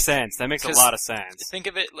so makes ju- sense. That makes a 'cause lot of sense. Think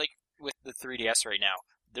of it like with the 3DS right now.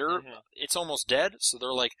 They're Mhm. it's almost dead, so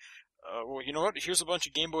they're like, well, you know what? Here's a bunch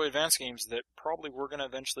of Game Boy Advance games that probably were going to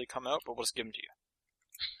eventually come out, but we'll just give them to you.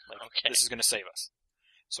 Like, Okay. this is going to save us.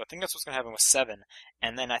 So I think that's what's going to happen with 7.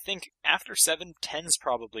 And then I think after 7, 10's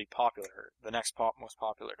probably popular. The next most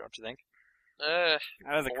popular, don't you think? Out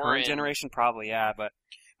of the Or current in- generation, probably, yeah, but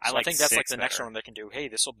So I think that's like the next better. one they can do. Hey,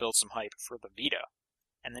 this will build some hype for the Vita.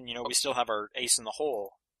 And then, we still have our ace in the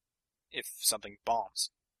hole if something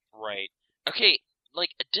bombs. Right. Okay.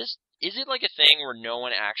 Like, is it like a thing where no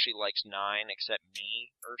one actually likes 9 except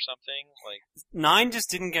me or something? Like, 9 just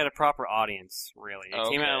didn't get a proper audience, really. It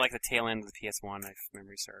came out Okay. at like the tail end of the PS1, if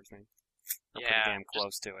memory serves me. Or pretty Yeah, damn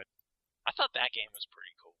close to it. I thought that game was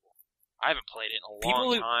pretty cool. I haven't played it in a People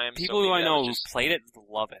long who- time. People so who maybe I that know was who just played it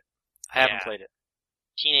love it. I haven't Yeah. played it.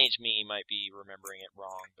 teenage me might be remembering it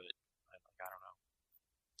wrong, but I don't know.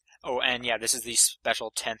 Oh, and yeah, this is the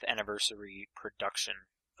special 10th anniversary production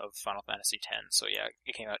of Final Fantasy X. So yeah,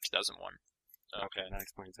 it came out in 2001. Okay. That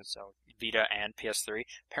explains it. So Vita and PS3.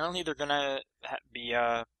 Apparently they're gonna be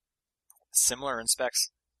similar in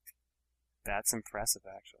specs. That's impressive,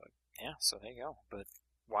 actually. Yeah, so there you go. But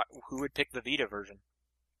who would pick the Vita version?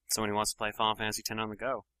 Someone who wants to play Final Fantasy X on the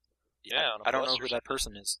go. Yeah, on a I don't bus know or who that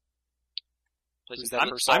person is. Play Who's some that I'm,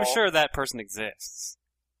 person? I'm sure that person exists.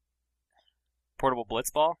 Portable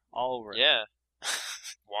Blitzball? All over it. Yeah.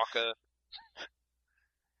 Waka.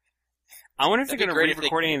 I wonder if That'd they're be going great to if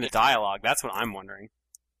re-record any of the dialogue. That's what I'm wondering.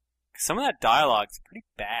 Some of that dialogue's pretty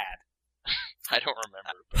bad. I don't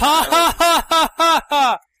remember. but- Ha ha ha ha ha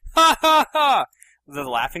ha ha ha ha! The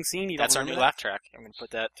laughing scene. You don't That's our new remember laugh track. I'm gonna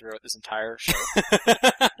put that throughout this entire show.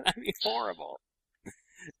 that? That'd be horrible.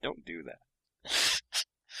 Don't do that.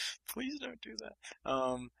 Please don't do that.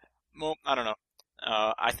 Well, I don't know.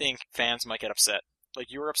 I think fans might get upset.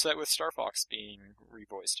 Like you were upset with Star Fox being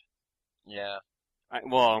revoiced. Yeah. I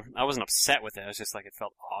wasn't upset with it. It was just like it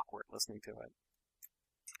felt awkward listening to it.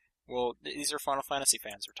 Well, these are Final Fantasy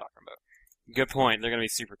fans we're talking about. Good point. They're gonna be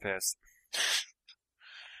super pissed.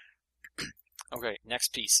 Okay,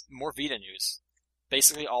 next piece. More Vita news.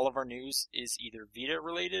 Basically, all of our news is either Vita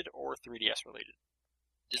related or 3DS related.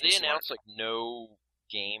 Did Case they announce like no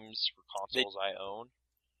games for consoles I own?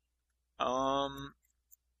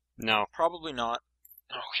 No. Probably not.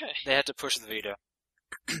 Okay. They had to push the Vita.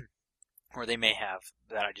 Or they may have,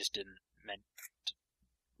 that I just didn't meant to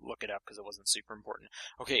look it up because it wasn't super important.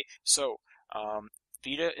 Okay, so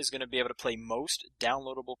Vita is going to be able to play most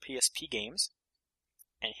downloadable PSP games.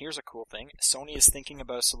 And here's a cool thing. Sony is thinking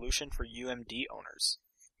about a solution for UMD owners.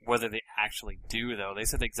 Whether they actually do, though. They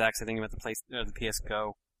said the exact same thing about the PS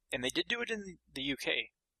Go. And they did do it in the UK.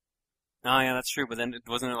 Oh, yeah, that's true. But then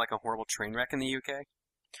wasn't it like a horrible train wreck in the UK?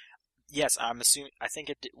 Yes, I think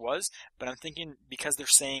it was, but I'm thinking because they're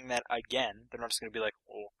saying that again, they're not just going to be like,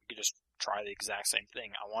 oh, we could just try the exact same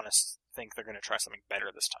thing. I want to think they're going to try something better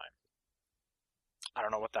this time. I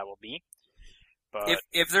don't know what that will be, but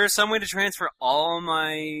If there's some way to transfer all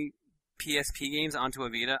my PSP games onto a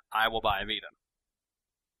Vita, I will buy a Vita.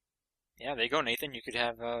 yeah, there you go, Nathan. You could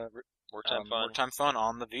have Work Time Fun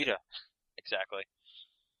on the Vita. Exactly.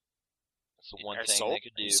 That's the one Are thing sold? they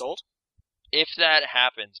could do. Are you sold? If that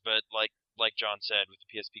happens, but like John said, with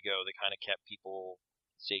the PSP Go, they kind of kept people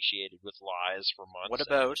satiated with lies for months. What and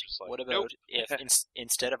about they're just like, nope. if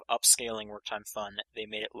instead of upscaling Work Time Fun, they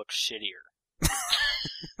made it look shittier?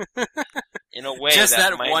 In a way, Just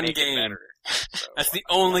that might one make it game. better. So, That's the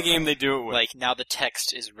only game they do it with. Like now the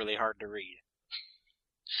text is really hard to read.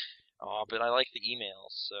 oh, but I like the emails.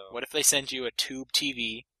 So What if they send you a tube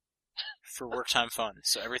TV for Work Time Fun?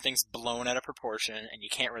 So everything's blown out of proportion and you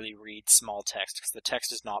can't really read small text because the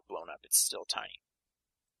text is not blown up. It's still tiny.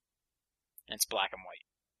 And it's black and white.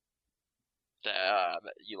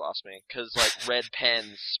 You lost me because like red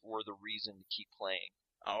pens were the reason to keep playing.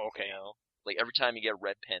 Oh, okay. You know, like every time you get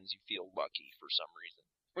red pens, you feel lucky for some reason,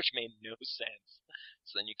 which made no sense.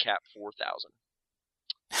 So then you cap 4,000,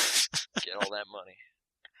 get all that money.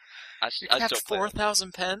 I You still capped play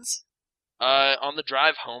 4,000 pens? On the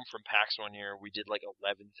drive home from PAX one year, we did like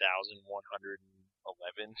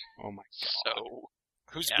 11,111. Oh my god. So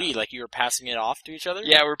Who's Yeah. we? Like you were passing it off to each other?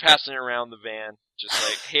 yeah, we're passing it around the van, just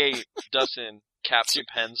like, hey, Dustin, cap some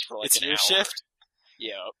pens for like It's an your hour. shift?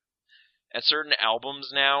 Yeah. And certain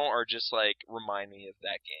albums now are just like remind me of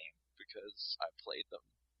that game because I played them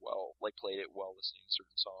well, like played it while listening to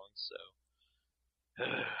certain songs. So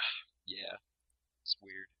yeah, it's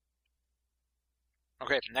weird.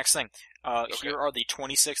 Okay, next thing. Okay. Here are the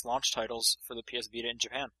 26 launch titles for the PS Vita in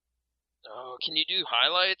Japan. Oh, can you do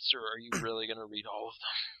highlights, or are you really gonna read all of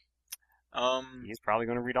them? He's probably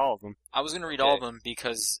going to read all of them. I was going to read all of them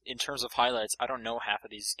because in terms of highlights, I don't know half of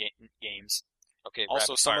these games. Okay.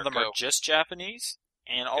 Also, rapid some fire, of them go. are just Japanese,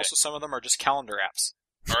 and also some of them are just calendar apps.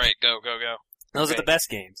 All right, go. Those are Okay. the best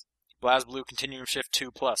games. BlazBlue Continuum Shift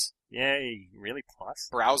 2 Plus. Yay. Really? Plus?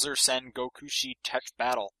 Browser Sen Gokushi Tech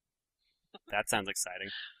Battle. That sounds exciting.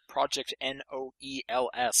 Project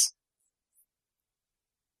NOELS.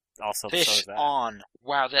 Also, so Fish is that. On.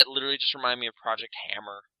 Wow, that literally just reminded me of Project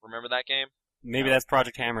Hammer. Remember that game? Maybe that's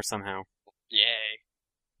Project Hammer somehow. Yay.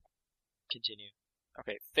 Continue.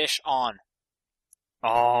 Okay, Fish On.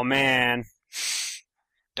 Oh, man.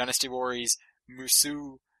 Dynasty Warriors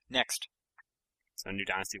Musu Next. So, New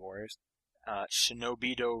Dynasty Warriors.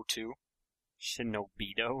 Shinobido 2.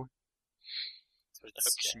 Shinobido. So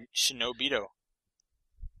it's Shinobido.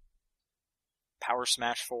 Power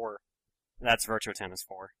Smash 4. That's Virtua Tennis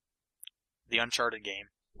 4. The Uncharted game.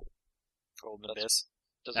 Golden Abyss.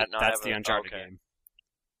 Does it not That's have the a- Uncharted okay. game.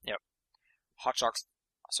 Hot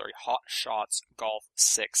Shots Golf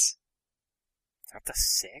 6. Is that the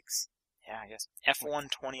 6? Yeah, I guess.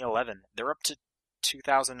 F1 2011. They're up to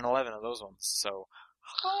 2011 of those ones. So,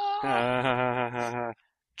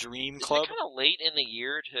 Dream Isn't Club. it kind of late in the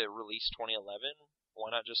year to release 2011?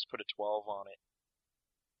 Why not just put a 12 on it?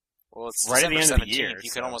 Well, it's Right at the December end of the 17th. year, You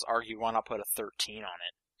so- could almost argue why not put a 13 on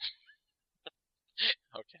it.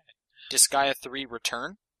 Okay. Disgaea 3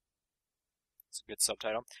 Return. It's a good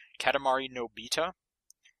subtitle. Katamari no Bita.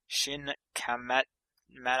 Shin Kamat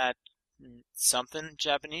something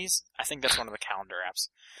Japanese. I think that's one of the calendar apps.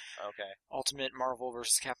 Okay. Ultimate Marvel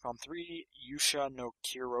vs. Capcom 3. Yusha no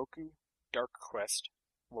Kiroku. Dark Quest.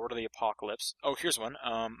 Lord of the Apocalypse. Oh, here's one.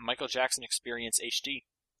 Michael Jackson Experience HD.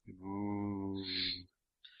 Ooh.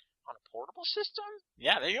 On a portable system?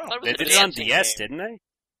 Yeah, there you go. That was They a did it on dancing DS, game. didn't they?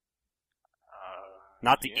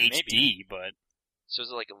 Not the yeah, HD, maybe. but So is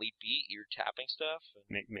it like Elite Beat? You're tapping stuff?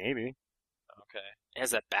 maybe. Okay. It has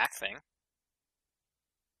that back thing.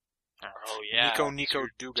 Oh yeah. Nico So you're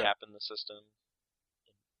Duga. tapping the system.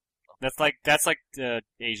 That's like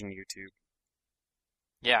Asian YouTube.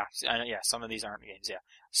 Yeah, I know, yeah, some of these aren't games, yeah.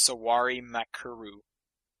 Sawari Makuru.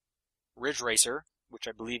 Ridge Racer, which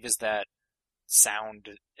I believe is that sound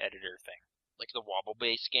editor thing. Like the wobble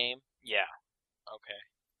base game? Yeah. Okay.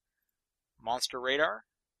 Monster Radar.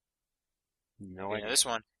 No Okay, idea. now this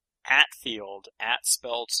one. Atfield. At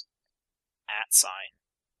spelt at sign.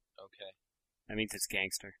 Okay. That means it's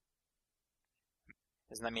gangster.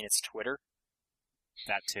 Doesn't that mean it's Twitter?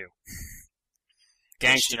 That too.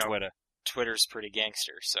 Gangster you know, Twitter. Twitter's pretty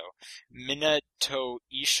gangster, so Minato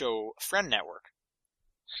Isho Friend Network.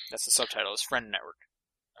 That's the subtitle, is Friend Network.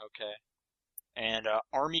 Okay. And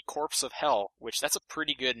Army Corps of Hell, which that's a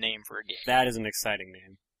pretty good name for a game. That is an exciting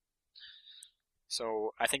name.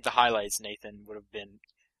 So I think the highlights, Nathan, would have been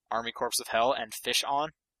Army Corps of Hell and Fish On.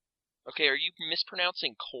 Okay, are you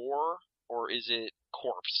mispronouncing core, or is it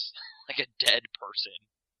corpse? Like a dead person?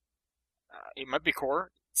 It might be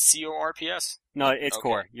Core. C-O-R-P-S. No, it's Okay.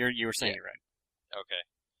 core. You were saying Yeah. it right. Okay.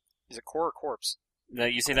 Is it Core or Corpse?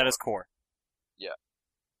 You say that as core.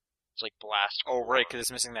 It's like blast Oh, core. right, because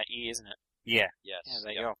it's missing that E, isn't it? Yeah. Yes. Yeah,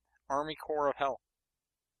 there Yep. you go. Army Corps of Hell.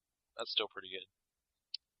 That's still pretty good.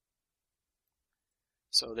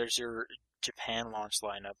 So there's your Japan launch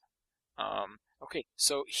lineup. Okay,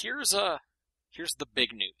 so here's the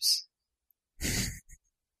big news.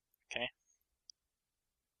 Okay.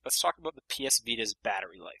 Let's talk about the PS Vita's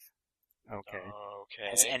battery life. Okay. Okay.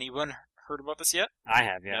 Has anyone heard about this yet? I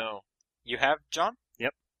have, yeah. No. You have, John?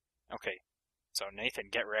 Yep. Okay. So Nathan,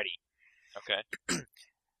 get ready. Okay.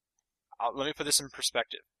 Let me put this in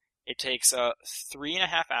perspective. It takes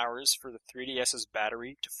 3.5 hours for the 3DS's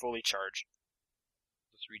battery to fully charge.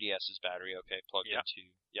 The 3DS's battery, okay, plugged Yeah.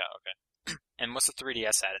 into... Yeah, okay. And what's the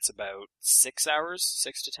 3DS at? It's about 6 hours?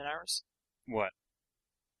 6 to 10 hours? What?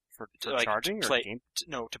 For Like, charging to or play, game?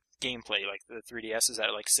 to gameplay. Like, the 3DS is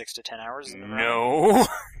at like 6 to 10 hours? Is it around? No.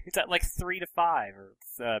 It's at like 3 to 5, or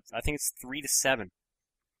I think it's 3 to 7.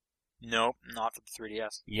 Nope, not for the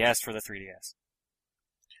 3DS. Yes, for the 3DS.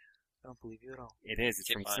 I don't believe you at all. It is. It's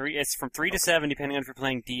Keep from mine. 3. It's from 3 to Okay. 7, depending on if you're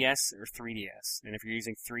playing DS or 3DS, and if you're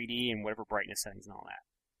using 3D and whatever brightness settings and all that.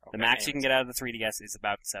 The Okay, max you can anyways. get out of the 3DS is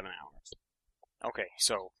about 7 hours. Okay,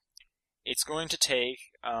 so it's going to take,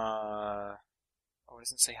 it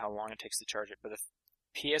doesn't say how long it takes to charge it, but the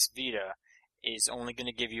PS Vita is only going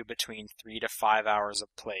to give you between 3 to 5 hours of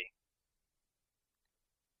play.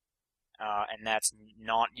 And that's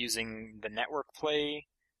not using the network play,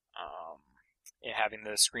 it having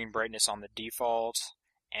the screen brightness on the default,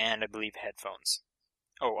 and I believe headphones.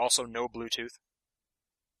 Oh, also no Bluetooth.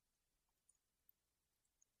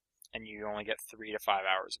 And you only get 3 to 5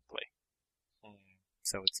 hours of play.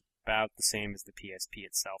 So it's about the same as the PSP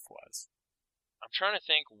itself was. I'm trying to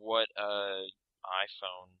think what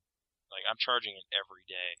iPhone... Like, I'm charging it every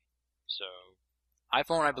day, so...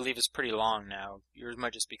 iPhone, I believe, is pretty long now. Yours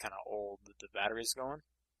might just be kind of old that the battery's going.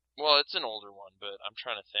 Well, it's an older one, but I'm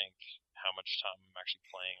trying to think how much time I'm actually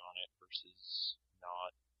playing on it versus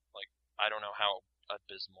not. Like, I don't know how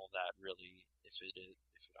abysmal that really, if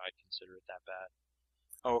I'd consider it that bad.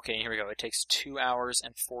 Oh, okay, here we go. It takes 2 hours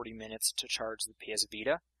and 40 minutes to charge the PS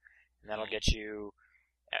Vita, and that'll get you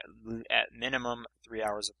at minimum 3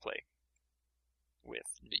 hours of play. With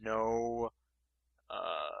no,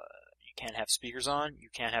 you can't have speakers on, you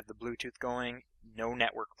can't have the Bluetooth going, no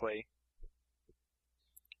network play,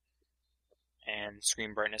 and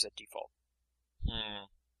screen brightness at default.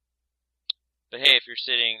 But hey, if you're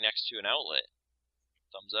sitting next to an outlet,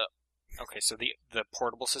 thumbs up. Okay, so the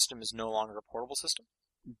portable system is no longer a portable system?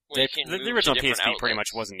 Well, you can The move to original different PSP pretty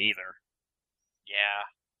outlets. much wasn't either. Yeah.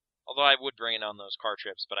 Although I would bring it on those car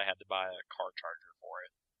trips, but I had to buy a car charger for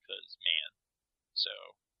it. Because, man. So,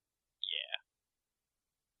 yeah.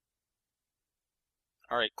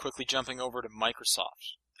 Alright, quickly jumping over to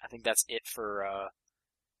Microsoft. I think that's it for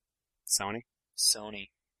Sony? Sony.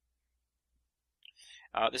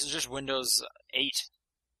 This is just Windows 8.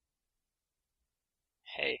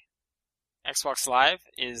 Hey. Xbox Live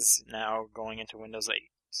is now going into Windows 8.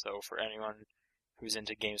 So for anyone who's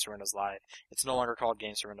into Games for Windows Live, it's no longer called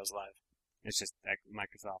Games for Windows Live. It's just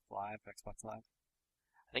Microsoft Live, Xbox Live.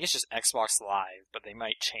 I think it's just Xbox Live, but they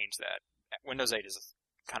might change that. Windows 8 is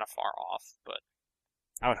kind of far off, but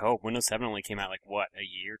I would hope. Windows 7 only came out like, what, a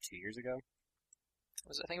year, 2 years ago?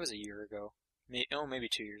 I think it was a year ago. Maybe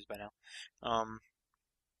 2 years by now.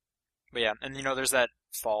 But yeah, and there's that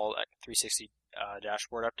fall 360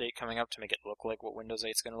 dashboard update coming up to make it look like what Windows 8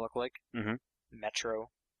 is going to look like. Mhm. Metro.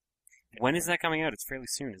 When is that coming out? It's fairly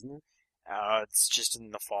soon, isn't it? It's just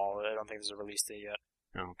in the fall. I don't think there's a release date yet.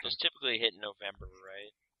 Oh, okay. It's typically hit in November,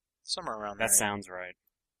 right? Somewhere around there. That sounds right.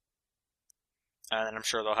 And then I'm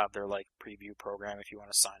sure they'll have their preview program if you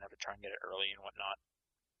want to sign up and try and get it early and whatnot.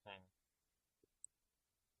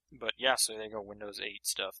 But yeah, so there you go, Windows 8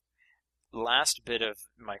 stuff. Last bit of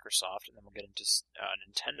Microsoft, and then we'll get into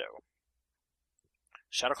Nintendo.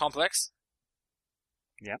 Shadow Complex?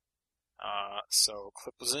 Yep. So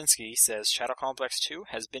Cliff Bleszinski says Shadow Complex 2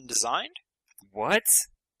 has been designed What?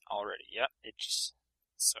 already. Yep, it just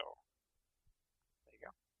So there you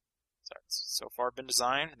go. So it's so far been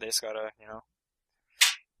designed. They just gotta,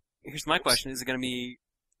 Here's my question: is it going to be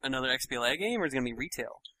another XBLA game, or is it going to be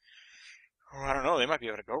retail? Oh, I don't know. They might be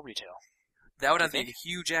able to go retail. That would You have to be think? a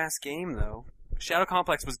huge ass game, though. Shadow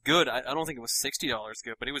Complex was good. I don't think it was $60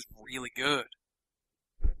 good, but it was really good.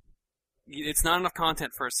 It's not enough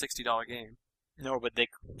content for a $60 game. No, but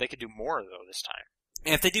they could do more though this time.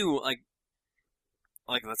 And if they do like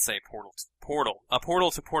let's say Portal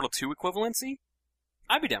to Portal 2 equivalency,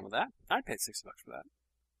 I'd be down with that. I'd pay $60 for that.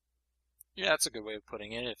 Yeah, that's a good way of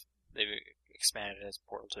putting it. If they've expanded it as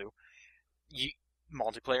Portal 2,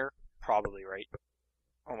 multiplayer probably right.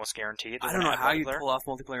 Almost guaranteed. I don't know how you pull off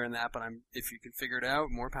multiplayer in that, but if you can figure it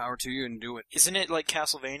out, more power to you and do it. Isn't it like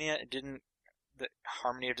Castlevania? Didn't the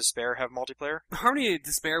Harmony of Despair have multiplayer? Harmony of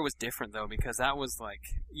Despair was different though, because that was like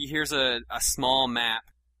here's a small map,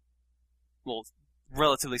 well,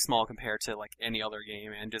 relatively small compared to like any other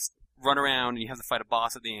game, and just run around and you have to fight a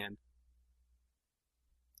boss at the end.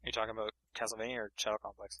 Are you talking about Castlevania or Shadow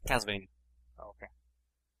Complex? Castlevania. Oh, okay.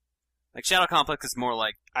 Like Shadow Complex is more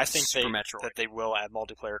like I think Super Metroid. that they will add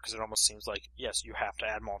multiplayer because it almost seems like yes, you have to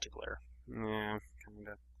add multiplayer. Yeah, kind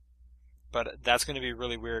of. But that's going to be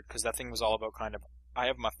really weird because that thing was all about kind of I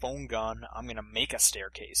have my phone gun, I'm going to make a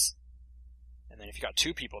staircase, and then if you got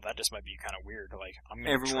two people, that just might be kind of weird. Like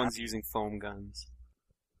Everyone's using foam guns.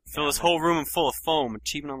 Fill Yeah, this whole room full of foam.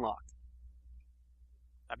 Achievement unlocked.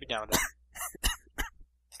 I'd be down with that.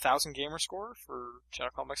 1,000 gamer score for Shadow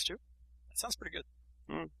Complex 2? That sounds pretty good.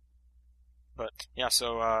 Hmm. But, yeah,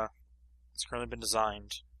 so, it's currently been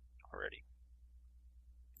designed already.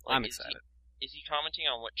 I'm excited. Is he commenting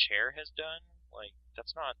on what Chair has done? Like,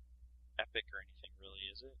 that's not Epic or anything, really,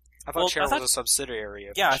 is it? I thought Chair was a subsidiary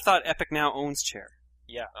of... Yeah, I thought Epic now owns Chair.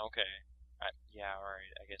 Yeah. Okay. Yeah,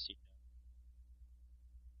 alright, I guess he...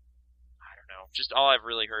 I don't know. Just all I've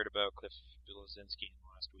really heard about Cliff Blazinski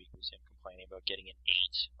last week was him complaining about getting an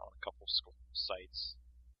 8 on a couple sites,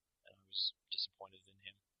 and I was disappointed in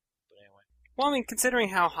him. But anyway. Well, I mean, considering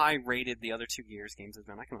how high rated the other two Gears games have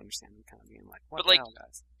been, I can understand them kind of being like, what But, the like, hell,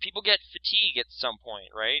 guys? People get fatigue at some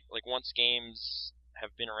point, right? Like, once games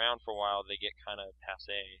have been around for a while, they get kind of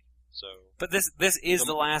passé, so... But this is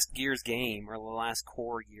the last Gears game, or the last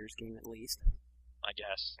core Gears game at least. I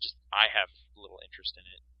guess. Just, I have little interest in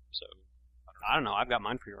it, so... I don't know, I've got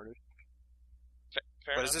mine pre-ordered.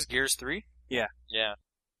 Fair But enough. is this Gears 3? Yeah.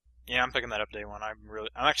 Yeah, I'm picking that up day one. I'm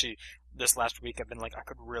actually, this last week I've been like, I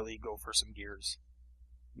could really go for some Gears.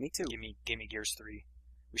 Me too. Give me Gears 3.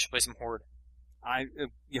 We should play some Horde.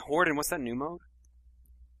 You Horde, and what's that new mode?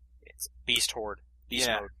 It's Beast Horde. Beast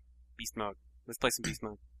Yeah. mode. Beast mode. Let's play some Beast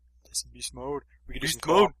mode. Play some Beast mode. We could do Beast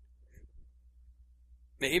some mode. co-op.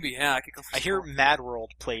 Maybe, yeah, I could go for I some hear co-op. Mad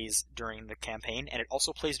World plays during the campaign, and it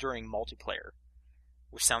also plays during multiplayer,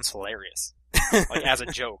 which sounds hilarious. Like, as a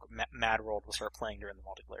joke, Mad World will start playing during the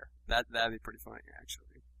multiplayer. That'd be pretty funny,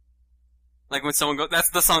 actually. Like when someone that's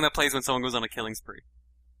the song that plays when someone goes on a killing spree.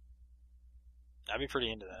 I'd be pretty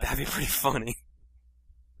into that. That'd be pretty funny.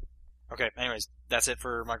 Okay, anyways, that's it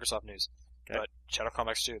for Microsoft news. Okay. But Shadow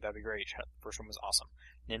Complex 2, that'd be great. The first one was awesome.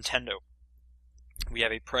 Nintendo. We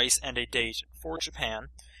have a price and a date for Japan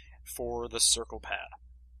for the Circle Pad.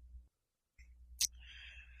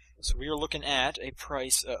 So we are looking at a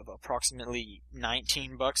price of approximately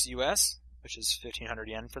 $19 US, which is 1,500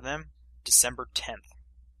 yen for them, December 10th.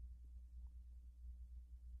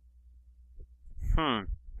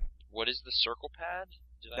 What is the Circle Pad?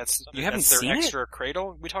 Did I That's miss something? You haven't that's their seen it? extra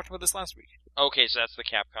cradle. We talked about this last week. Okay, so that's the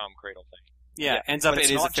Capcom Cradle thing. Yeah, ends up but it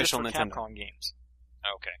it's is not official just for Nintendo. Capcom games.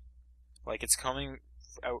 Okay. Like, it's coming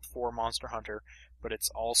out for Monster Hunter, but it's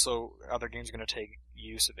also, other games are going to take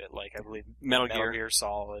use of it. Like, I believe Metal Gear. Gear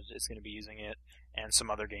Solid is going to be using it, and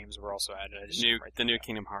some other games were also added. I just didn't write The them new down.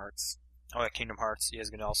 Kingdom Hearts. Oh, yeah, Kingdom Hearts is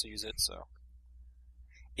going to also use it, so.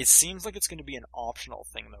 It seems like it's going to be an optional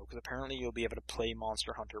thing, though, because apparently you'll be able to play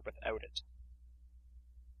Monster Hunter without it.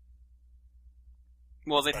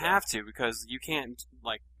 Well, they'd But, have to, because you can't,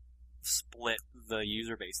 like, split the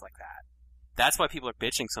user base like that. That's why people are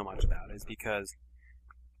bitching so much about it, is because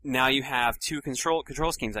now you have two control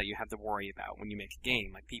schemes that you have to worry about when you make a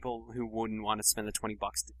game. Like, people who wouldn't want to spend the $20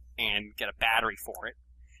 and get a battery for it.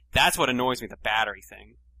 That's what annoys me, the battery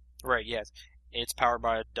thing. Right, yes. It's powered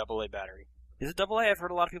by a AA battery. Is it AA? I've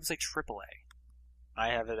heard a lot of people say AAA. I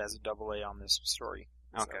have it as a AA on this story.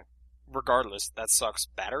 Okay. So, regardless, that sucks.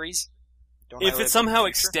 Batteries? Don't If I it live somehow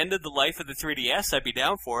in the future? extended the life of the 3DS, I'd be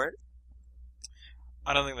down for it.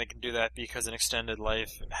 I don't think they can do that because an extended life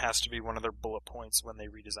has to be one of their bullet points when they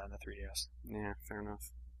redesign the 3DS. Yeah, fair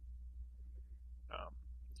enough.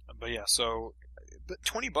 But yeah, so But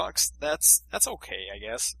 $20, that's okay, I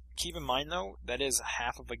guess. Keep in mind though, that is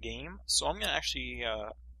half of a game, so I'm gonna actually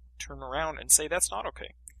turn around and say that's not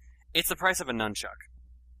okay. It's the price of a nunchuck.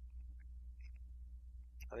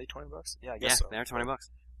 Are they $20? Yeah, I Yeah, guess so. they're $20.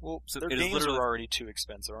 Well, So their it is games literally- are already too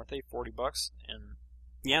expensive, aren't they? $40, and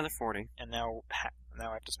Yeah, they're 40. now I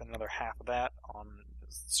have to spend another half of that on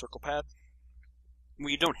Circle Pad. Well,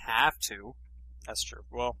 you don't have to. That's true.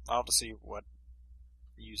 Well, I'll have to see what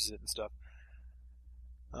uses it and stuff.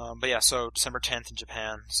 But yeah, so December 10th in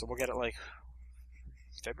Japan. So we'll get it like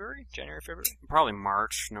January, February. Probably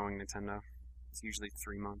March, knowing Nintendo. It's usually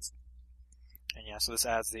 3 months. And yeah, so this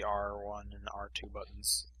adds the R1 and R2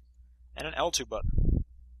 buttons. And an L2 button.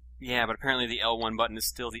 Yeah, but apparently the L1 button is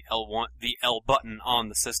still the L button on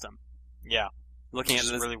the system. Yeah. Looking Which at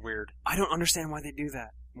is this, really weird. I don't understand why they do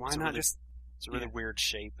that. Why It's not really- just... It's a really Yeah. weird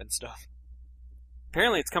shape and stuff.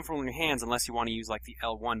 Apparently it's comfortable in your hands unless you want to use like the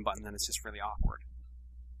L1 button, then it's just really awkward.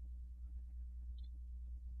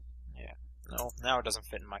 No, now it doesn't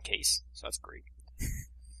fit in my case, so that's great.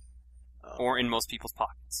 Or in most people's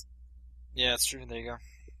pockets. Yeah, that's true. There you go.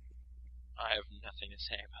 I have nothing to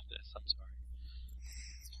say about this. I'm sorry.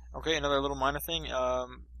 Okay, another little minor thing.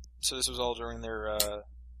 So this was all during their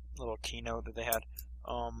little keynote that they had.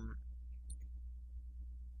 And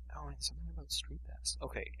something about Street Pass.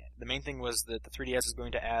 Okay, the main thing was that the 3DS is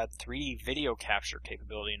going to add 3D video capture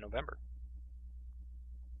capability in November.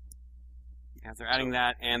 Yeah, they're adding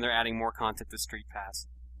that, and they're adding more content to Street Pass.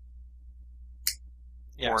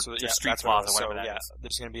 Yeah, Or so to yeah, Street that's what it Plaza, was. whatever So that yeah, is.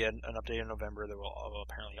 there's going to be an update in November that will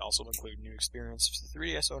apparently also include new experience for the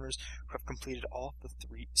 3DS owners who have completed all the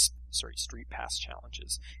Street Pass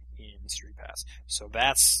challenges in Street Pass. So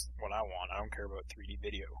that's what I want. I don't care about 3D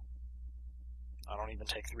video. I don't even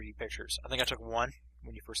take 3D pictures. I think I took one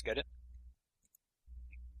when you first get it.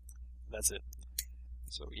 That's it.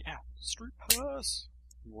 So yeah, Street Pass.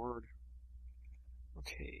 Word.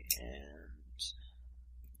 Okay, and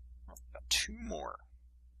got two more.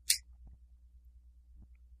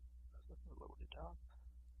 Loaded up.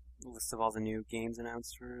 List of all the new games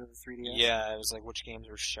announced for the 3DS. Yeah, it was like which games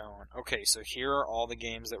were shown. Okay, so here are all the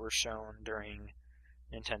games that were shown during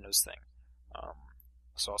Nintendo's thing.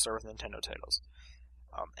 So I'll start with Nintendo titles.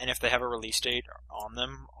 And if they have a release date on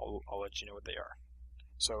them, I'll let you know what they are.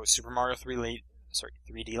 So Super Mario 3D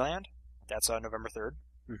Land, that's November 3rd.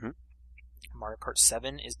 Mm-hmm. Mario Kart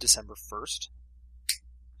 7 is December 1st.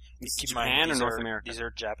 Is Keep it in mind, Japan or these North are, America? These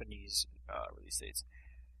are Japanese release dates.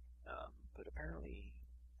 But apparently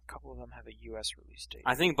a couple of them have a U.S. release date.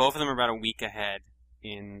 I think both of them are about a week ahead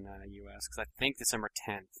in U.S. because I think December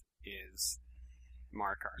 10th is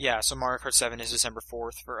Mario Kart. Yeah, so Mario Kart 7 is December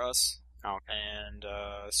 4th for us. Oh, okay. And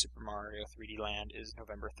Super Mario 3D Land is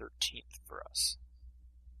November 13th for us.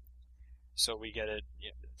 So we get it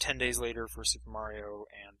 10 days later for Super Mario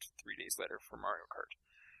and 3 days later for Mario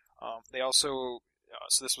Kart. They also,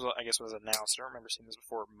 so this was, I guess, was announced. I don't remember seeing this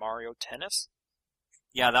before. Mario Tennis.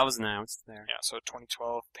 Yeah, that was announced there. Yeah, so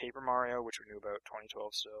 2012 Paper Mario, which we knew about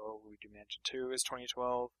 2012 still. Luigi Mansion 2 is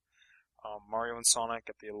 2012. Mario and Sonic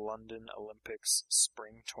at the London Olympics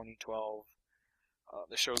Spring 2012.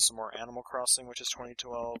 They showed some more Animal Crossing, which is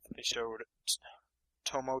 2012. They showed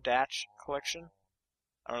Tomodachi Collection.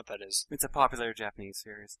 I don't know what that is. It's a popular Japanese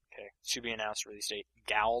series. Okay. Should be announced release date.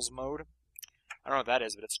 Gals Mode. I don't know what that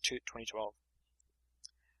is, but it's 2012.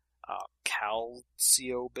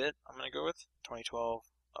 Calcio Bit, I'm going to go with. 2012.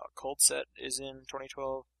 Cold Set is in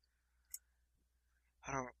 2012.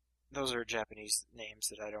 Those are Japanese names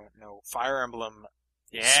that I don't know. Fire Emblem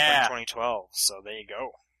is Yeah. Spring 2012, so there you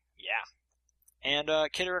go. Yeah. And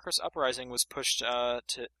Kid Icarus Uprising was pushed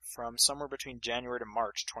from somewhere between January to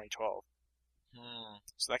March 2012.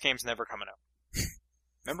 So that game's never coming out.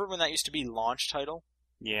 Remember when that used to be launch title?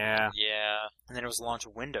 Yeah. Yeah. And then it was launch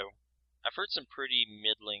window. I've heard some pretty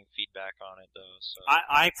middling feedback on it, though. So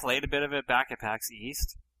I played a bit of it back at PAX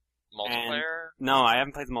East. multiplayer? No, I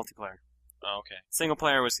haven't played the multiplayer. Oh, okay. Single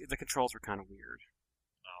player the controls were kind of weird.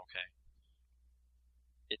 Oh, okay.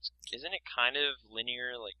 Isn't it kind of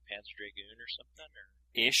linear like Panzer Dragoon or something? Or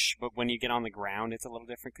Ish, but when you get on the ground, it's a little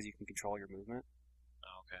different because you can control your movement.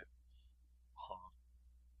 oh, okay. Huh.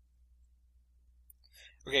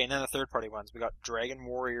 Okay, and then the third-party ones. We got Dynasty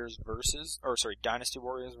Warriors Versus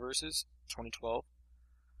 2012.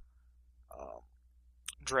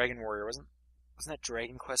 Dragon Warrior, wasn't that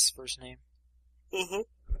Dragon Quest's first name? Mm-hmm.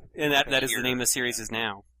 And that is the name the series is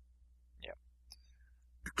now.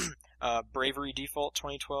 Bravery Default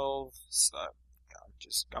 2012.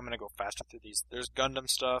 I'm gonna go faster through these. There's Gundam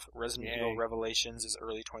stuff. Resident Yay. Evil Revelations is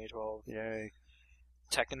early 2012. Yay.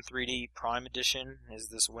 Tekken 3D Prime Edition is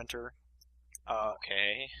this winter.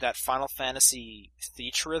 Okay. That Final Fantasy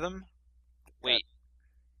Theatrhythm. Wait,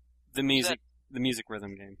 The music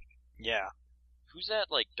rhythm game. Yeah. who's that,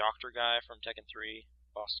 like, doctor guy from Tekken 3?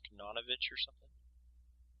 Bostkonovich or something?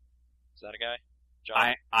 Is that a guy?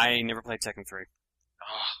 John? I never played Tekken 3.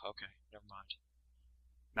 Ah, okay. Never mind.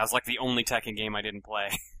 That was like the only Tekken game I didn't play.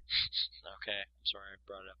 Okay. I'm sorry I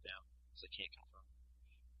brought it up now. Because I can't confirm.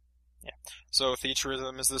 So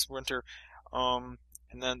Theatrhythm is this winter. And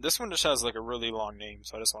then this one just has like a really long name,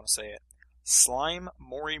 so I just want to say it. Slime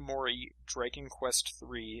Mori Mori Dragon Quest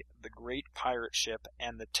III, The Great Pirate Ship,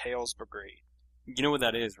 and the Tails Brigade. You know what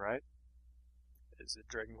that is, right? Is it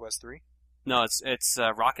Dragon Quest III? No, it's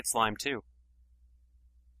Rocket Slime 2.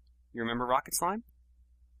 You remember Rocket Slime?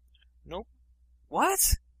 Nope.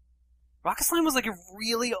 What? Rocket Slime was like a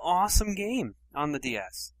really awesome game on the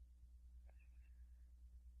DS.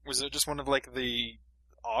 Was it just one of like the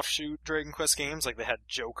offshoot Dragon Quest games? Like they had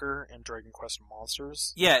Joker and Dragon Quest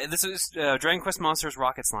Monsters? Yeah, this is Dragon Quest Monsters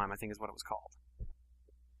Rocket Slime, I think is what it was called.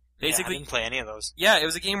 Basically, I didn't play any of those. yeah, it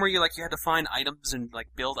was a game where you had to find items and like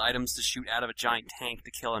build items to shoot out of a giant tank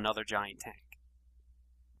to kill another giant tank.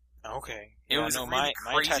 Okay. It was a really my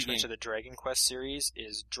crazy attachment game. to the Dragon Quest series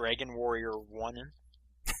is Dragon Warrior 1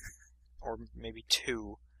 or maybe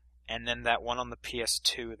 2, and then that one on the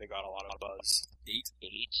PS2 that got a lot of buzz. 8? 8?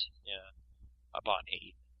 Yeah. I bought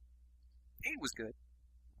 8. 8 was good.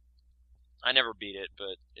 I never beat it,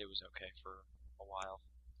 but it was okay for a while.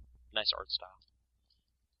 Nice art style.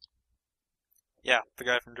 Yeah, the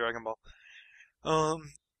guy from Dragon Ball.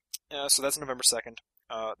 So that's November 2nd.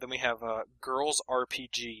 Then we have Girls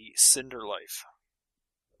RPG Cinder Life.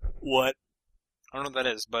 What? I don't know what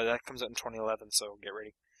that is, but that comes out in 2011, so get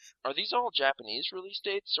ready. Are these all Japanese release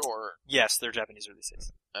dates, or... Yes, they're Japanese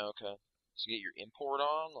releases. Okay. So you get your import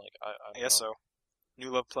on? Like, I I guess so. New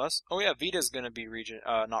Love Plus? Oh yeah, Vita's gonna be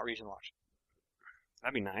not region launch.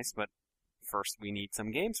 That'd be nice, but first we need some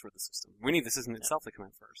games for the system. We need the system itself to come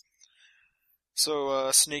out first. So,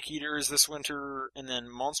 Snake Eater is this winter, and then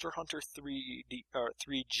Monster Hunter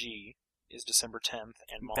 3G is December 10th,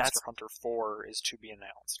 and Monster Hunter 4 is to be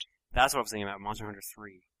announced. That's what I was thinking about, Monster Hunter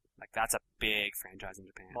 3. Like, that's a big franchise in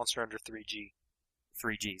Japan. Monster Hunter 3G.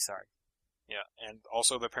 3G, sorry. Yeah, and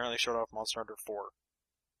also they apparently showed off Monster Hunter 4,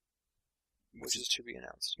 which is to be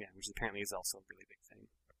announced. Yeah, which apparently is also a really big thing.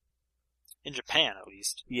 In Japan, at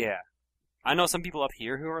least. Yeah. I know some people up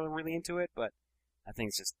here who are really into it, but I think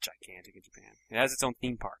it's just gigantic in Japan. It has its own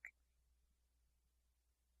theme park.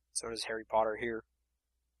 So does Harry Potter here.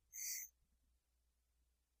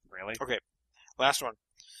 Really? Okay, last one.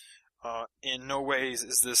 In no ways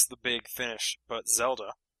is this the big finish, but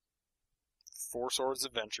Zelda, Four Swords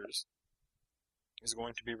Adventures, is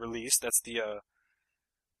going to be released. That's the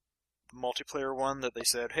multiplayer one that they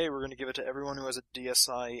said, hey, we're going to give it to everyone who has a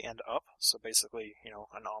DSi and up. So basically, an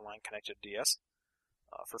online connected DS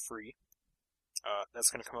for free. That's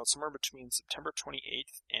going to come out somewhere between September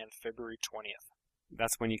 28th and February 20th.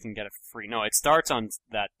 That's when you can get it for free. No, it starts on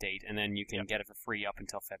that date, and then you can get it for free up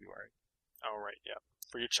until February. Oh, right, yeah.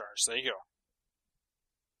 Free of charge. There you go.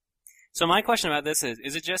 So my question about this is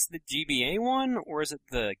it just the GBA one, or is it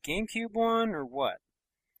the GameCube one, or what?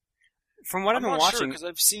 From what I've been I'm not watching... sure, because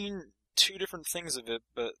I've seen two different things of it,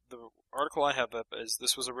 but the article I have up is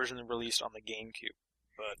this was originally released on the GameCube.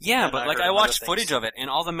 But Yeah, then but like heard I other watched things. footage of it, and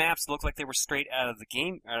all the maps looked like they were straight out of the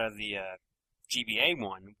GBA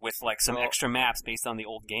one, with like some Well- extra maps based on the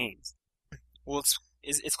old games. Well,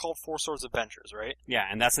 it's called Four Swords Adventures, right? Yeah,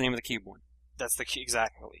 and that's the name of the Cube one. That's the key,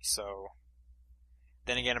 exactly. So,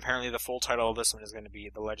 then again, apparently the full title of this one is going to be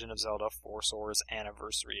The Legend of Zelda Four Swords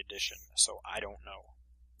Anniversary Edition. So I don't know.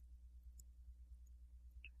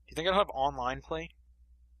 Do you think it'll have online play?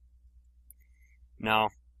 No,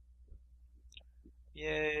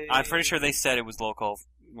 Yay! I'm pretty sure they said it was local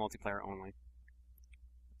multiplayer only.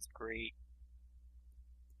 It's great.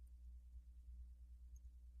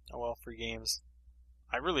 Oh well, free games.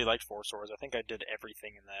 I really liked Four Swords. I think I did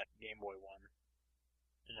everything in that Game Boy one.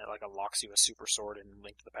 And it like unlocks you a super sword in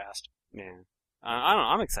Link to the Past. Yeah. I don't know,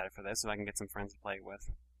 I'm excited for this, if I can get some friends to play it with.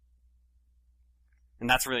 And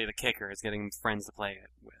that's really the kicker, is getting friends to play it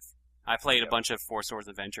with. I played a bunch of Four Swords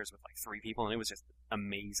Adventures with like 3 people, and it was just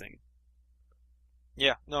amazing.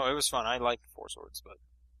 Yeah, no, it was fun. I liked Four Swords, but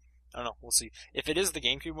I don't know. We'll see. If it is the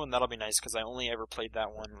GameCube one, that'll be nice, because I only ever played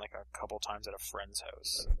that one like a couple times at a friend's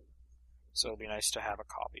house. So it'll be nice to have a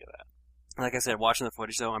copy of that. Like I said, watching the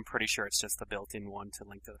footage though, I'm pretty sure it's just the built-in one to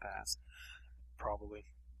Link to the Past. Probably.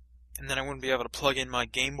 And then I wouldn't be able to plug in my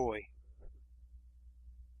Game Boy.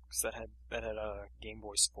 Because that had Game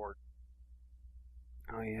Boy support.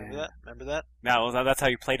 Oh yeah. Remember that? No, that's how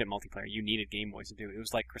you played it multiplayer. You needed Game Boys to do it. It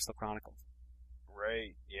was like Crystal Chronicles.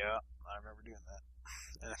 right. Yeah, I remember doing that.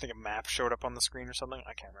 And I think a map showed up on the screen or something.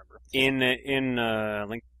 I can't remember. In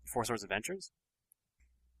Link Four Swords Adventures.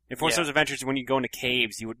 In Four Swords Adventures, when you go into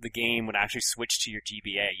caves, the game would actually switch to your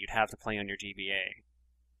GBA. You'd have to play on your GBA.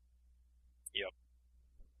 Yep.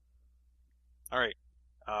 All right.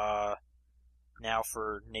 Now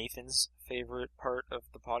for Nathan's favorite part of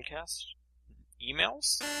the podcast,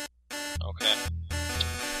 emails. Okay.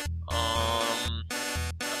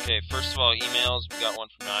 Okay, first of all, emails. We got one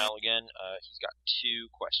from Niall again. He's got 2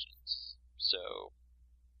 questions. So,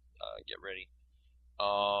 get ready.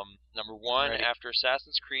 Number 1, Ready. after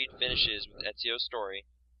Assassin's Creed finishes with Ezio's story,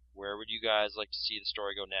 where would you guys like to see the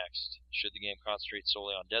story go next? Should the game concentrate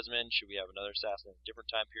solely on Desmond? Should we have another assassin in a different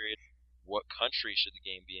time period? What country should the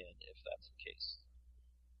game be in, if that's the case?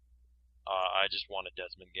 I just want a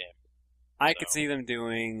Desmond game. I could see them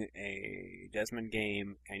doing a Desmond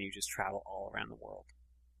game, and you just travel all around the world.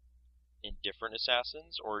 In different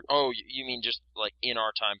assassins, or you mean just like in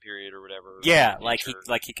our time period or whatever? Yeah, nature.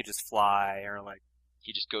 like he could just fly, or like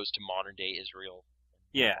He just goes to modern day Israel.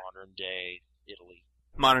 Yeah. Modern day Italy.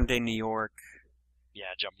 modern day New York.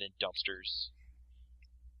 Yeah, jumping in dumpsters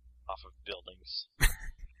off of buildings.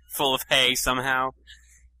 Full of hay somehow.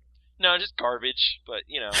 No, just garbage, but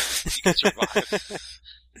you know, you can survive.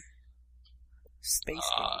 Space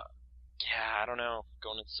game. Yeah, I don't know.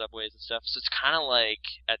 Going in subways and stuff. So it's kind of like,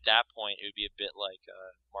 at that point, it would be a bit like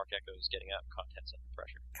Mark Echo's Getting Out, Contents Under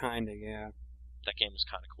Pressure. Kinda, yeah. That game was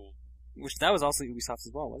kind of cool. Which that was also Ubisoft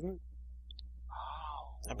as well, wasn't it?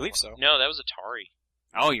 Oh. I believe so. No, that was Atari.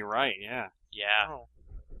 Oh, you're right. Yeah. Yeah, Oh.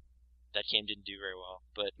 that game didn't do very well.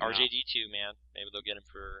 But No. RJD2, man, maybe they'll get him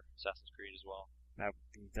for Assassin's Creed as well. That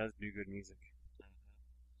he does do good music.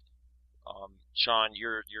 Sean,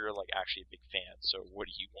 you're like actually a big fan, so what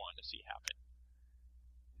do you want to see happen?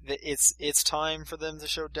 It's time for them to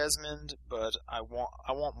show Desmond, but I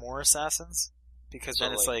want more assassins, because So,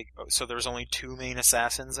 then it's like, so there's only 2 main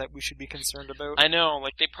assassins that we should be concerned about. I know,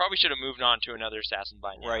 like they probably should have moved on to another assassin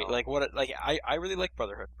by now. Right, I really like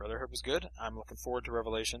Brotherhood. Brotherhood was good. I'm looking forward to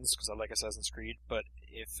Revelations because I like Assassin's Creed. But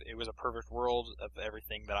if it was a perfect world of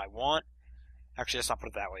everything that I want, actually, let's not put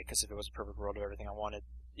it that way. Because if it was a perfect world of everything I wanted,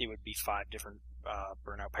 it would be 5 different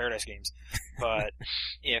Burnout Paradise games. But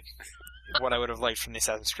if what I would have liked from the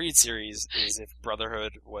Assassin's Creed series is if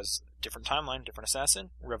Brotherhood was different timeline, different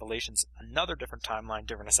assassin, Revelations another different timeline,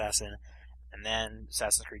 different assassin, and then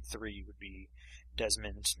Assassin's Creed 3 would be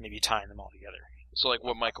Desmond, maybe tying them all together. So like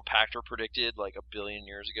what Michael Pachter predicted like 1 billion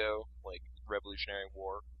years ago, like Revolutionary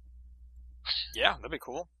War. Yeah, that'd be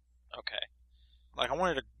cool. Okay. Like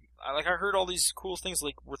I heard all these cool things.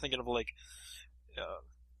 Like we're thinking of like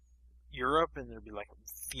Europe, and there'd be like a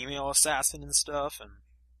female assassin and stuff. And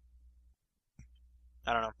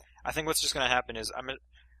I don't know. I think what's just gonna happen is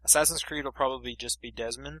Assassin's Creed will probably just be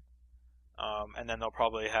Desmond, and then they'll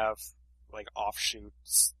probably have like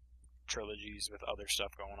offshoots trilogies with other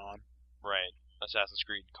stuff going on. Right. Assassin's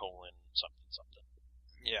Creed : something.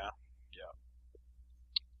 Yeah.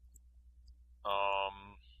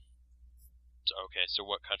 Okay, so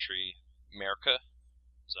what country? America?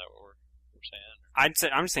 Is that what we're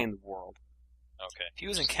saying? I'm saying the world. Okay. If he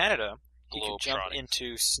was in Canada, he could jump Globetrotting.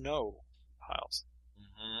 into snow piles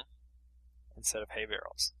Mm-hmm. instead of hay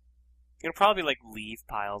barrels. It'll probably be like leaf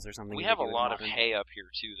piles or something. We you have could a do in lot of modern- hay up here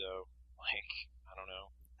too, though. Like, I don't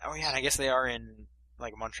know. Oh yeah, and I guess they are in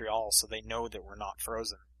like Montreal, so they know that we're not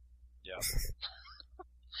frozen. Yeah.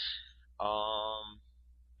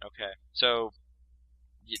 Okay. So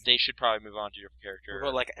they should probably move on to a different character. What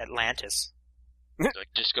about like Atlantis? Like,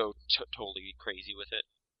 just go totally crazy with it.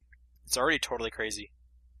 It's already totally crazy.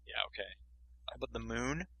 Yeah. Okay. How about the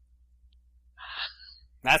moon?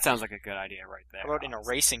 That sounds like a good idea right there. How about in a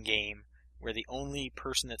racing game where the only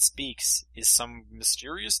person that speaks is some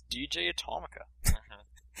mysterious DJ Atomica?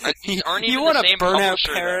 These aren't even you want the a same Burnout publisher,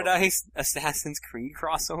 though. Paradise Assassin's Creed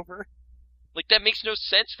crossover? Like, that makes no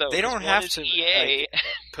sense, though. They don't 'cause have one is to, EA.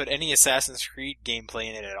 Put any Assassin's Creed gameplay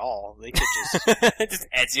in it at all. They could just... Just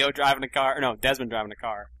Ezio driving a car. No, Desmond driving a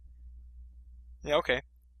car. Yeah, okay.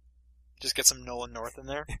 Just get some Nolan North in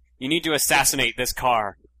there. You need to assassinate this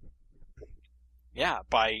car. Yeah,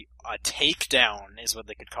 by a takedown is what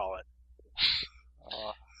they could call it.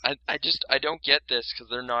 I don't get this, because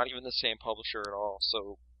they're not even the same publisher at all,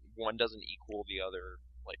 so one doesn't equal the other.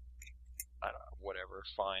 Like, I don't know, whatever,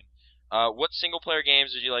 fine. What single-player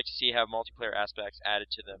games would you like to see have multiplayer aspects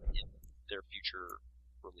added to them in their future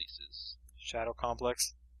releases? Shadow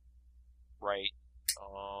Complex. Right.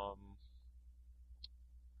 I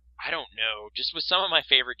don't know. Just with some of my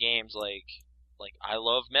favorite games, like I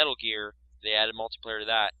love Metal Gear. They added multiplayer to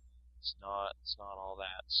that. It's not all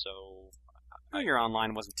that. So Your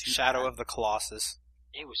online wasn't too Shadow bad. of the Colossus.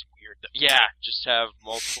 It was weird. Yeah, just have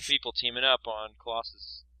multiple people teaming up on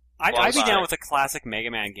Colossus. I'd be Colossi. down with a classic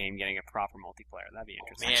Mega Man game getting a proper multiplayer. That'd be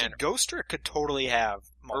interesting. Man. Actually, Ghost Trick could totally have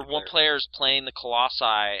Or one multiplayer. player's playing the Colossi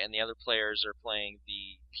and the other players are playing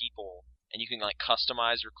the people, and you can like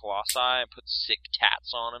customize your Colossi and put sick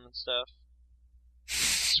tats on them and stuff.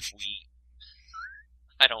 Sweet.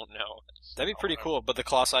 I don't know. That'd be pretty cool, but the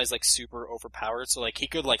Colossi is like super overpowered, so like he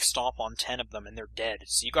could like stomp on 10 of them and they're dead.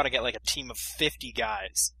 So you gotta get like a team of 50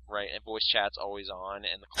 guys. Right, and voice chat's always on,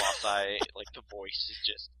 and the Colossi, like the voice is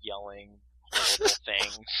just yelling horrible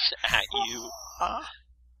things at you.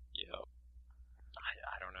 Yep.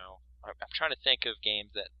 I don't know. I'm trying to think of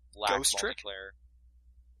games that lack Ghost Trick? multiplayer.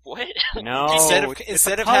 What? No, Instead of it's a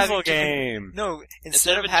having puzzle to- game. No, Instead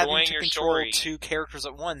instead of of having enjoying to your control story. 2 characters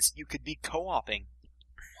at once, you could be co-oping.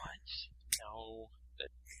 What? No.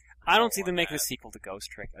 I don't see want them making a that. sequel to Ghost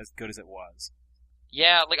Trick as good as it was.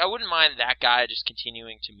 Yeah, like I wouldn't mind that guy just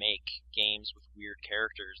continuing to make games with weird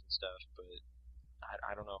characters and stuff, but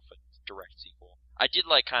I don't know if a direct sequel. I did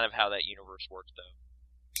like kind of how that universe worked though,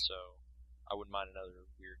 so I wouldn't mind another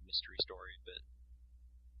weird mystery story, but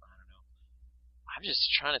I don't know. I'm just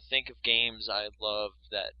trying to think of games I love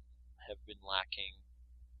that have been lacking.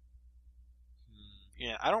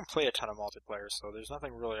 Yeah, I don't play a ton of multiplayer, so there's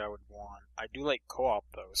nothing really I would want. I do like co-op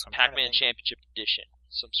though, so I'm trying to Pac-Man think. Championship Edition,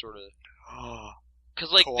 some sort of. Oh, Because,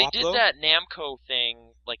 like, they Co-op, did though? that Namco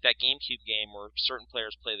thing, like that GameCube game where certain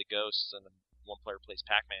players play the ghosts and then one player plays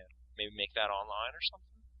Pac-Man. Maybe make that online or something?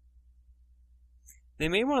 They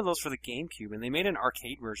made one of those for the GameCube, and they made an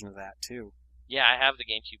arcade version of that too. Yeah, I have the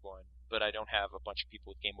GameCube one, but I don't have a bunch of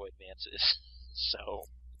people with Game Boy Advances. So,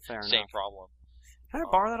 Fair same enough. problem. Can I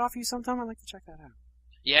borrow that off you sometime? I'd like to check that out.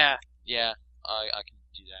 Yeah, I can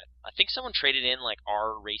do that. I think someone traded in, like,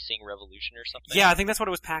 R Racing Revolution or something. Yeah, I think that's what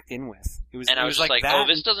it was packed in with. It was, And it I was was just like, that. oh,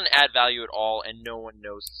 this doesn't add value at all, and no one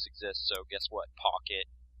knows this exists, so guess what? Pocket.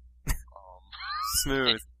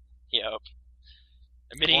 Smooth. Yep.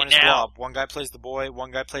 Admitting one it is now. Blob. One guy plays the boy,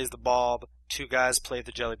 one guy plays the Bob, 2 guys play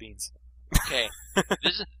the jelly beans. Okay.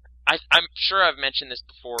 This is. I'm sure I've mentioned this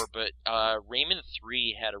before, but Rayman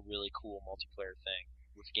 3 had a really cool multiplayer thing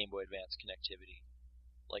with Game Boy Advance connectivity.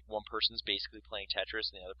 Like, one person's basically playing Tetris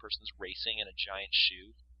and the other person's racing in a giant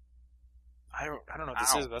shoe. I don't know what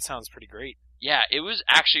this Ow. is, but that sounds pretty great. Yeah, it was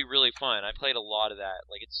actually really fun. I played a lot of that.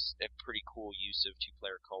 Like, it's a pretty cool use of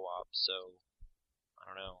 2-player co-op, so I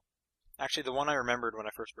don't know. Actually, the one I remembered when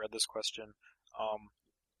I first read this question,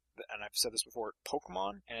 and I've said this before,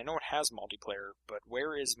 Pokemon, and I know it has multiplayer, but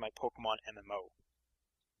where is my Pokemon MMO?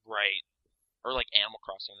 Right. Or like Animal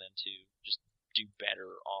Crossing then too. Just do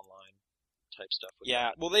better online type stuff with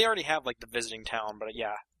Yeah, that. well, they already have, like, the visiting town, but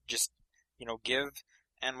yeah, just, give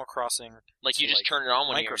Animal Crossing Like to, you just turn it on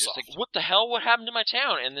one year and you're just Microsoft. like, what the hell? What happened to my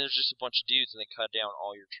town? And there's just a bunch of dudes and they cut down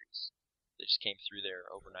all your trees. They just came through there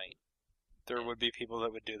overnight. There would be people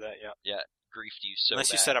that would do that, yeah. Yeah, griefed you so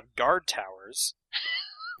Unless you bad. set up guard towers,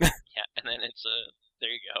 Yeah, and then it's there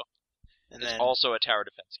you go. and It's then also a tower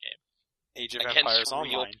defense game. Age of Against Empires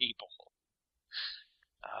real Online. people.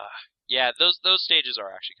 Yeah, those stages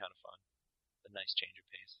are actually kind of fun. A nice change of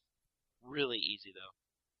pace. Really easy though.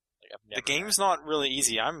 Like I've never The game's not really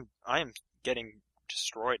easy. I'm getting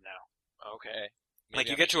destroyed now. okay. Like, Maybe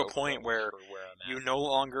you I'm get to a just point overwhelmed where for where I'm You at. no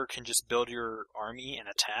longer can just build your army and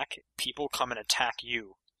attack. People come and attack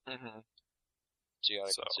you. Mm-hmm. So you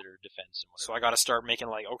gotta So- consider defense and whatever. So I gotta start making,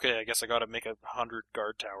 like, okay, I guess I gotta make 100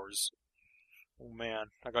 guard towers. Oh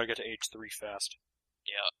man, I gotta get to H3 fast.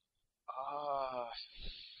 Yeah.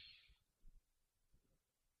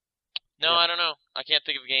 No, Yeah. I don't know. I can't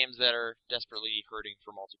think of games that are desperately hurting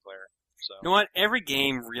for multiplayer. So You know what? Every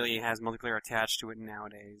game really has multiplayer attached to it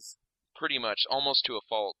nowadays. pretty much, almost to a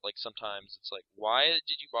fault. Like sometimes it's like, why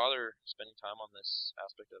did you bother spending time on this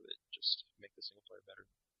aspect of it? Just make the single player better.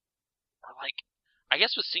 Or like, I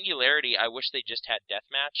guess with Singularity, I wish they just had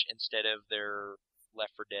deathmatch instead of their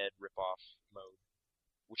Left 4 Dead ripoff mode,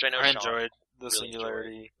 which I know I Sean enjoyed the really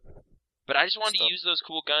Singularity. But I just wanted stuff. to use those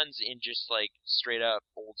cool guns in just like straight up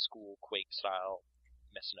old school Quake style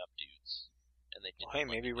messing up dudes. And they didn't. Well, hey,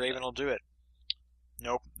 let maybe me do Raven that. will do it.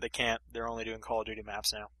 Nope, they can't. They're only doing Call of Duty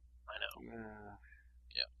maps now. I know.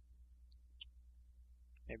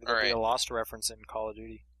 Maybe there'll be Alright. a Lost reference in Call of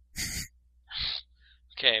Duty.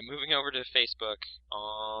 Okay, moving over to Facebook.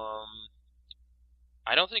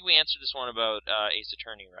 I don't think we answered this one about Ace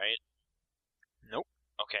Attorney, right? Nope.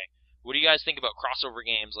 Okay. What do you guys think about crossover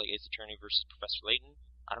games like Ace Attorney versus Professor Layton?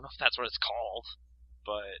 I don't know if that's what it's called,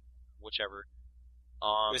 but whichever.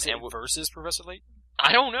 Is it and versus Professor Layton?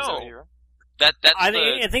 I don't Is that what know. you're- That's I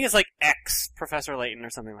think it's like X Professor Layton or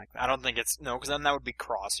something like that. I don't think it's no, because then that would be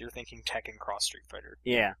Cross. You're thinking Tekken Cross Street Fighter,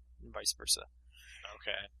 Yeah. and vice versa.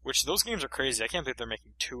 okay. Which those games are crazy. I can't believe they're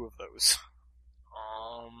making 2 of those.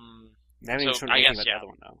 They haven't even So, shown I anything guess, about yeah. the other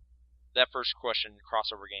one though. That first question,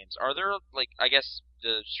 crossover games. Are there, like, I guess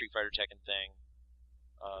the Street Fighter Tekken thing?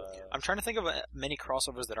 I'm trying to think of many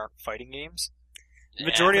crossovers that aren't fighting games. The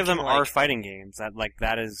majority of them thinking, are like- fighting games.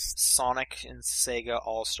 That is. Sonic and Sega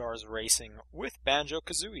All Stars Racing with Banjo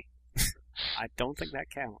Kazooie. I don't think that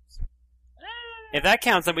counts. If that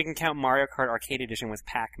counts, then we can count Mario Kart Arcade Edition with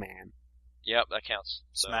Pac-Man Yep, that counts.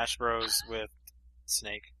 So, Smash Bros with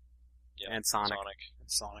Snake yep, and Sonic.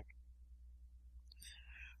 and Sonic.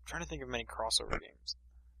 I'm trying to think of many crossover games.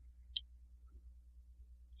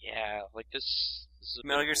 Yeah, like this is a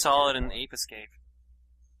Metal bit Gear of a Solid weird and one. Ape Escape.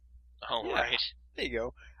 Oh, Yeah. right. There you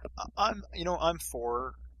go. I'm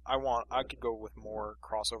for. I could go with more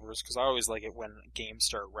crossovers because I always like it when games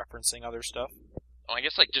start referencing other stuff. Oh, I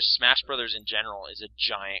guess, like, just Smash Brothers in general is a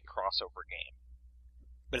giant crossover game.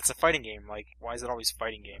 But it's a fighting game. Like, why is it always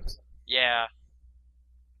fighting games? Yeah.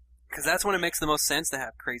 Because that's when it makes the most sense to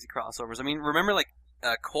have crazy crossovers. I mean, remember, like,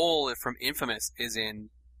 Cole from Infamous is in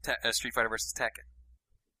Street Fighter vs.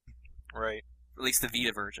 Tekken. Right. At least the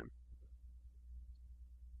Vita version.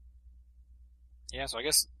 Yeah. So I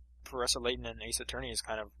guess Professor Layton and Ace Attorney is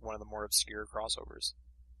kind of one of the more obscure crossovers.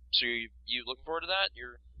 So you looking forward to that?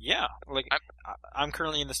 You're Yeah. Like I'm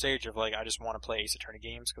currently in the stage of like I just want to play Ace Attorney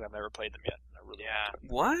games because I've never played them yet. And I really want to.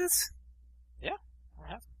 What?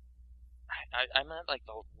 I have. I'm at like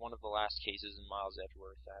one of the last cases in Miles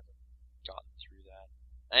Edgeworth. I haven't gotten through that.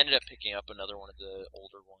 I ended up picking up another one of the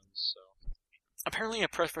older ones. So Apparently, a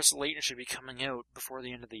Professor Layton should be coming out before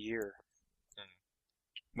the end of the year.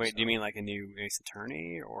 Wait, do you mean like a new Ace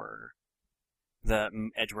Attorney or the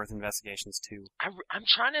Edgeworth Investigations 2? I'm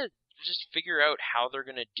trying to just figure out how they're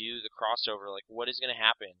gonna do the crossover. Like, what is gonna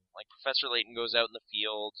happen? Like, Professor Layton goes out in the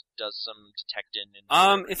field, does some detecting.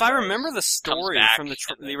 And If I remember the story back from the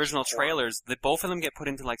and the then original horror. trailers, that both of them get put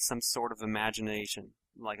into like some sort of imagination,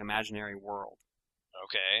 like imaginary world.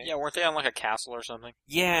 Okay. Yeah, weren't they on like a castle or something?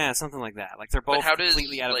 Yeah, something like that. Like they're But both how does,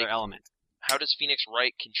 completely out of their like, element. How does Phoenix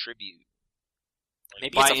Wright contribute?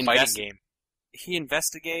 Maybe By it's a fighting invest- game. He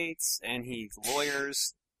investigates and he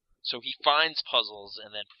lawyers. So he finds puzzles,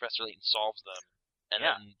 and then Professor Layton solves them, and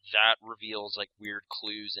Yeah. then that reveals like weird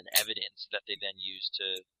clues and evidence that they then use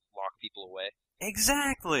to lock people away.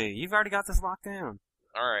 Exactly. You've already got this locked down.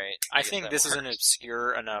 All right. I guess think that this is an works.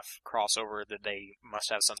 obscure enough crossover that they must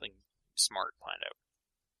have something smart planned out.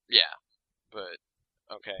 Yeah, but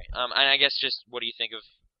okay. And I guess just what do you think of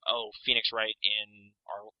Phoenix Wright in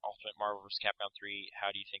our Ultimate Marvel vs. Capcom 3?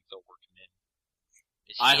 How do you think they'll work him in?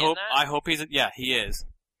 Is he in that? I hope he's. Yeah, he is.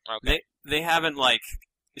 Okay. They haven't like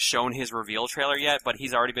shown his reveal trailer yet, but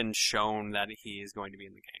he's already been shown that he is going to be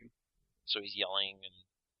in the game. So he's yelling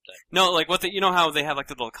and No, like you know how they have like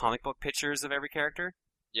the little comic book pictures of every character?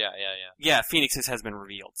 yeah. Yeah, Phoenix's has been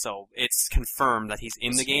revealed, so it's confirmed that he's in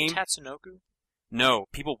Was the he game. Tatsunoko? No,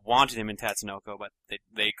 people wanted him in Tatsunoko, but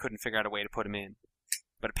they couldn't figure out a way to put him in.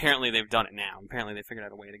 But apparently they've done it now. Apparently they figured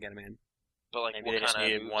out a way to get him in. But like, Maybe what they just kind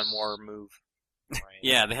of needed moves? one more move. Right.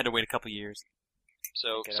 Yeah, they had to wait a couple years.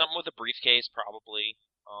 So Pick it something with a briefcase, probably.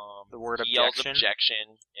 The word he yells objection?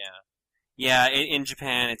 objection. Yeah, Yeah, in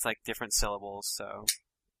Japan it's like different syllables, so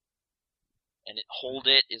and hold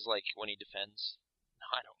it is like when he defends.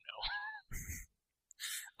 I don't know.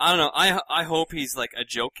 I don't know. I hope he's like a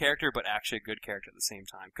joke character, but actually a good character at the same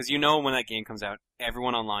time. Because you know when that game comes out,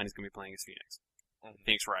 everyone online is going to be playing as Phoenix. Mhm.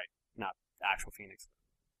 Phoenix Wright, not actual Phoenix.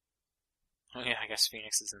 Oh yeah, I guess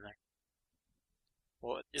Phoenix is in there.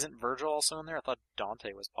 Well, isn't Virgil also in there? I thought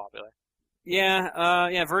Dante was popular.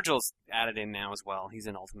 Yeah, Virgil's added in now as well. He's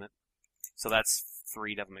in Ultimate. So that's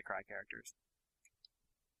 3 Devil May Cry characters.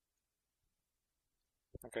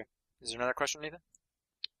 Is there another question, Nathan?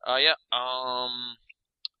 Yeah.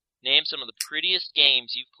 Name some of the prettiest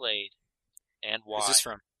games you've played, and why. Who's this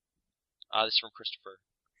from? This is from Christopher.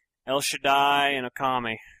 El Shaddai and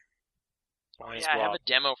Okami. Oh, yeah, I have a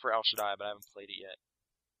demo for El Shaddai, but I haven't played it yet.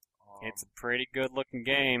 It's a pretty good looking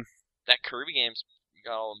game. That Kirby game's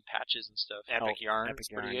got all them patches and stuff. Epic Oh, Yarn. Epic It's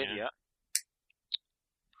pretty Yarn, good, yeah. yeah.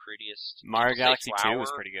 Prettiest. Mario People say Galaxy 2 was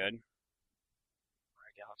Flower. pretty good.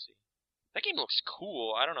 Mario Galaxy. That game looks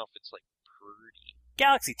cool. I don't know if it's like pretty.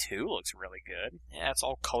 Galaxy 2 looks really good. Yeah, it's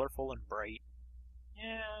all colorful and bright.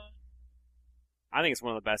 Yeah. I think it's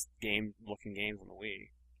one of the best looking games on the Wii.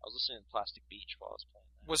 I was listening to Plastic Beach while I was playing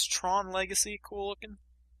that. Was Tron Legacy cool looking?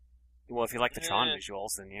 Well, if you like the Tron Yeah.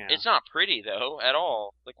 visuals, then yeah. It's not pretty though at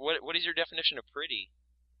all. Like, what is your definition of pretty?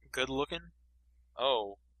 Good looking?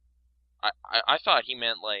 Oh, I thought he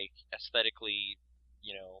meant like aesthetically,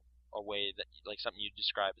 a way that like something you'd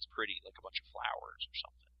describe as pretty, like a bunch of flowers or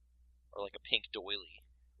something, or like a pink doily.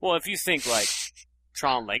 Well, if you think like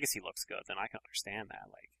Tron Legacy looks good, then I can understand that.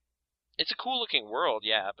 Like, It's a cool looking world,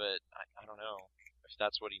 yeah, but I don't know if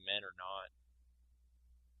that's what he meant or not.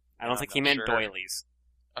 I don't I'm think he not meant sure. doilies.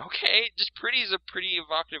 Okay, just pretty is a pretty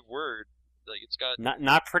evocative word. Like it's got.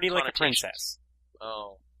 Not pretty like a connotations. princess.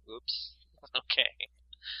 Oh, oops. Okay.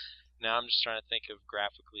 Now I'm just trying to think of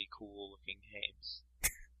graphically cool looking games.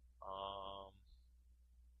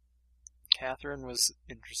 Catherine was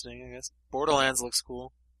interesting, I guess. Borderlands looks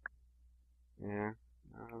cool. Yeah.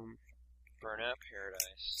 Burnout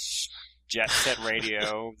Paradise. Jet Set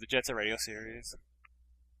Radio, the Jet Set Radio series.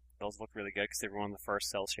 Those look really good because they were one of the first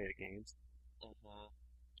cel-shaded games.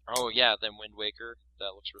 Oh yeah, then Wind Waker.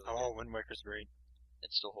 That looks really Oh, good. Wind Waker's great.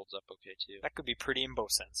 It still holds up okay too. That could be pretty in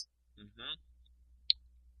both sense.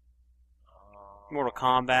 Mortal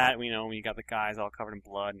Kombat, when you got the guys all covered in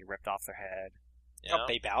blood and you ripped off their head. Yeah. Oh,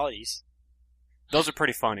 Babalities. Those are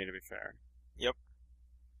pretty funny, to be fair. Yep.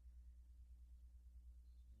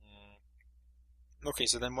 Okay,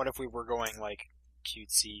 so then what if we were going, like,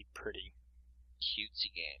 cutesy, pretty?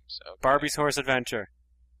 Cutesy games. Okay. Barbie's Horse Adventure.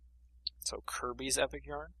 So Kirby's Epic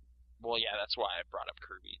Yarn? Well, yeah, that's why I brought up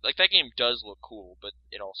Kirby. Like, that game does look cool, but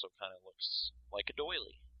it also kind of looks like a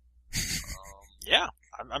doily. Yeah,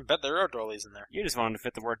 I bet there are doilies in there. You just wanted to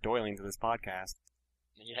fit the word doily into this podcast.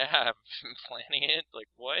 Yeah, I've been planning it. Like,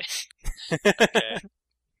 what? Okay.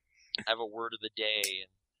 I have a word of the day and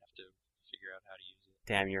have to figure out how to use it.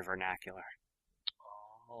 Damn your vernacular.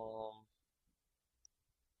 Oh,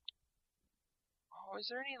 is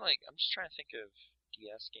there any, like, I'm just trying to think of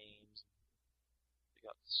DS games. They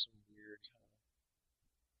got some weird kind of...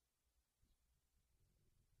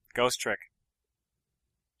 Ghost Trick.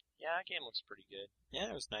 Yeah, that game looks pretty good.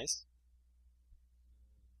 Yeah, it was nice.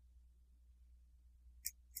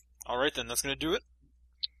 Alright then, that's gonna do it.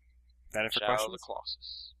 That it for Shadow of questions? the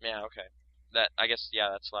Colossus. Yeah, okay. I guess,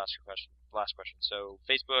 that's the last question. So,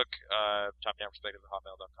 Facebook,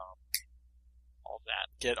 topdownperspective@hotmail.com. All of that.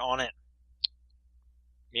 Get on it.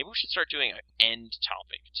 Maybe we should start doing an end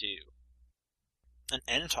topic, too. An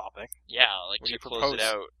end topic. Yeah, like What do to you close it propose?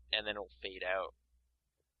 out, and then it'll fade out.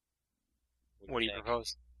 What do you think?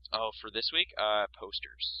 propose? Oh, for this week,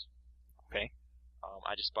 posters. Okay.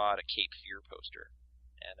 I just bought a Cape Fear poster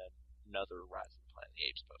and another Rise of the Planet of the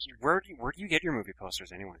Apes poster. Where do you get your movie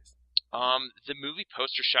posters, anyways? The movie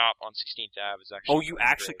poster shop on 16th Ave is actually. Oh, you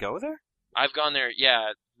actually go there? I've gone there.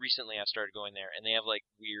 Yeah, recently I started going there, and they have like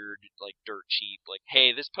weird, like dirt cheap, like,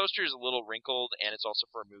 hey, this poster is a little wrinkled, and it's also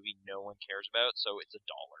for a movie no one cares about, so it's $1.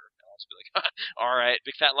 And I'll just be like, all right,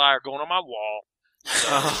 big fat liar, going on my wall.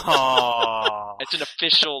 Oh. It's an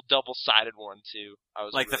official double-sided one too. I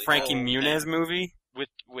was Like the really Frankie Oh, Muniz movie?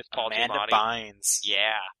 with Paul Amanda Giamatti. Bynes.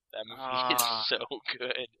 Yeah, that movie Ah. is so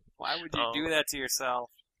good. Why would you do that to yourself?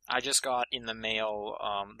 I just got in the mail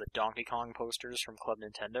the Donkey Kong posters from Club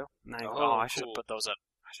Nintendo. Nice. Oh, I should cool. Put those up.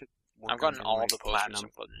 work I've gotten on all my the posters platinum. from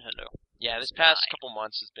Club Nintendo. Yeah, this past couple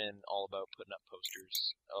months has been all about putting up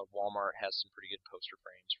posters. Walmart has some pretty good poster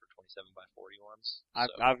frames for 27 by 40 ones.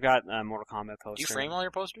 So. I've got a Mortal Kombat poster. Do you frame all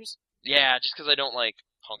your posters? Yeah, just because I don't like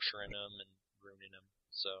puncturing them and ruining them.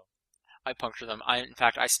 So I puncture them. In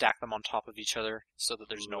fact, I stack them on top of each other so that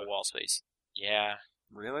there's no wall space. yeah.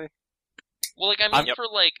 Really? Well, like I mean, Yep. for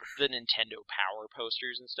like the Nintendo Power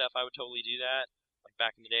posters and stuff, I would totally do that, like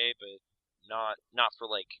back in the day. But not for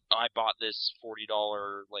like I bought this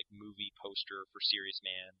 $40 like movie poster for Serious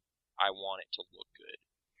Man. I want it to look good.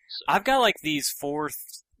 So. I've got like these four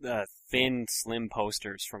thin, slim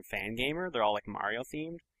posters from Fangamer. They're all like Mario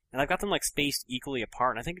themed, and I've got them like spaced equally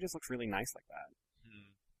apart. And I think it just looks really nice like that.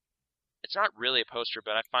 It's not really a poster,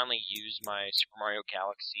 but I finally used my Super Mario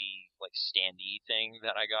Galaxy like standee thing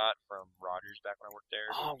that I got from Rogers back when I worked there.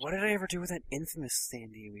 Oh, what did I ever do with that infamous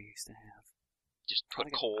standee we used to have? Just put I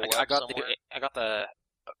coal I up got somewhere. I got the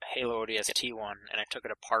Halo ODST one, and I took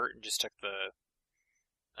it apart and just took the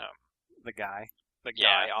The guy.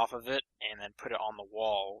 guy off of it, and then put it on the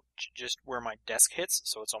wall, just where my desk hits.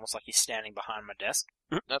 So it's almost like he's standing behind my desk.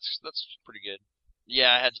 That's pretty good.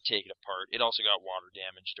 Yeah, I had to take it apart. It also got water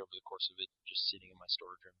damaged over the course of it just sitting in my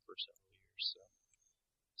storage room for several years. So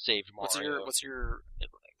saved Mario. What's your?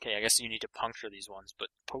 Okay, I guess you need to puncture these ones, but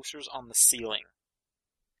posters on the ceiling.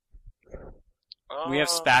 We have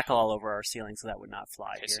spackle all over our ceiling, so that would not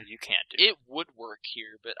fly Okay, here. so you can't do it. It would work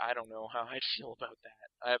here, but I don't know how I'd feel about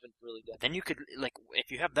that. I haven't really done. Then you could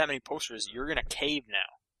if you have that many posters, you're gonna cave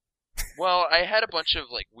now. Well, I had a bunch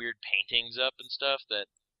of like weird paintings up and stuff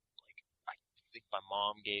that like I think my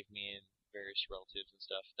mom gave me, and various relatives and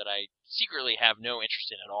stuff that I secretly have no interest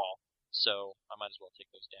in at all. So I might as well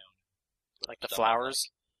take those down. Like the Stuff flowers?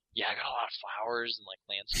 yeah, I got a lot of flowers and like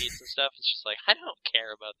landscapes and stuff. It's just like, I don't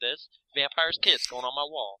care about this. Vampire's Kiss going on my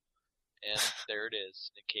wall. And there it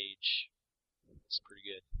is, Nick Cage. It's pretty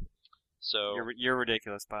good. So You're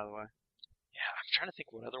ridiculous, by the way. yeah, I'm trying to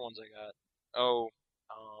think what other ones I got. Oh,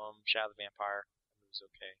 Shadow the Vampire. It was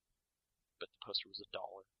okay, but the poster was $1,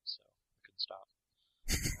 so I couldn't stop.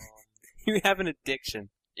 You have an addiction.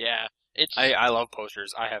 Yeah, it's I love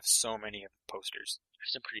posters. I have so many of the posters.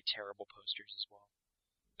 There's some pretty terrible posters as well.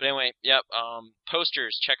 But anyway, yep.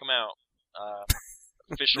 Posters, check them out.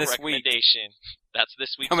 Official This week. recommendation. That's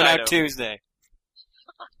this week's Coming item. out Tuesday.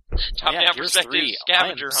 Top down Gears perspective 3.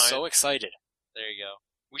 scavenger I'm hunt. so excited. There you go.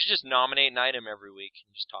 We should just nominate an item every week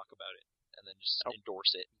and just talk about it, and then just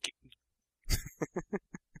endorse it.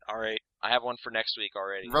 All right. I have one for next week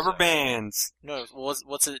already. Rubber so. bands. No,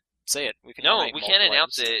 what's it? Say it. We can No, nominate we can't multiple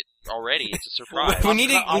announce items. it already. It's a surprise. We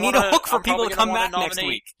need a hook for people to come back next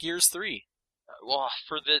week. Gears 3. Well,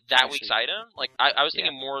 for that Actually, week's item, like I was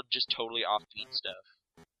thinking more just totally off-beat stuff,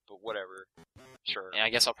 but whatever. Sure. And I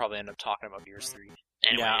guess I'll probably end up talking about Gears 3.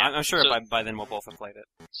 Anyway, Yeah, I'm sure So, by then we'll both have played it.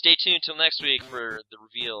 stay tuned till next week for the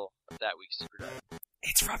reveal of that week's Super Dive.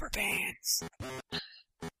 It's rubber bands.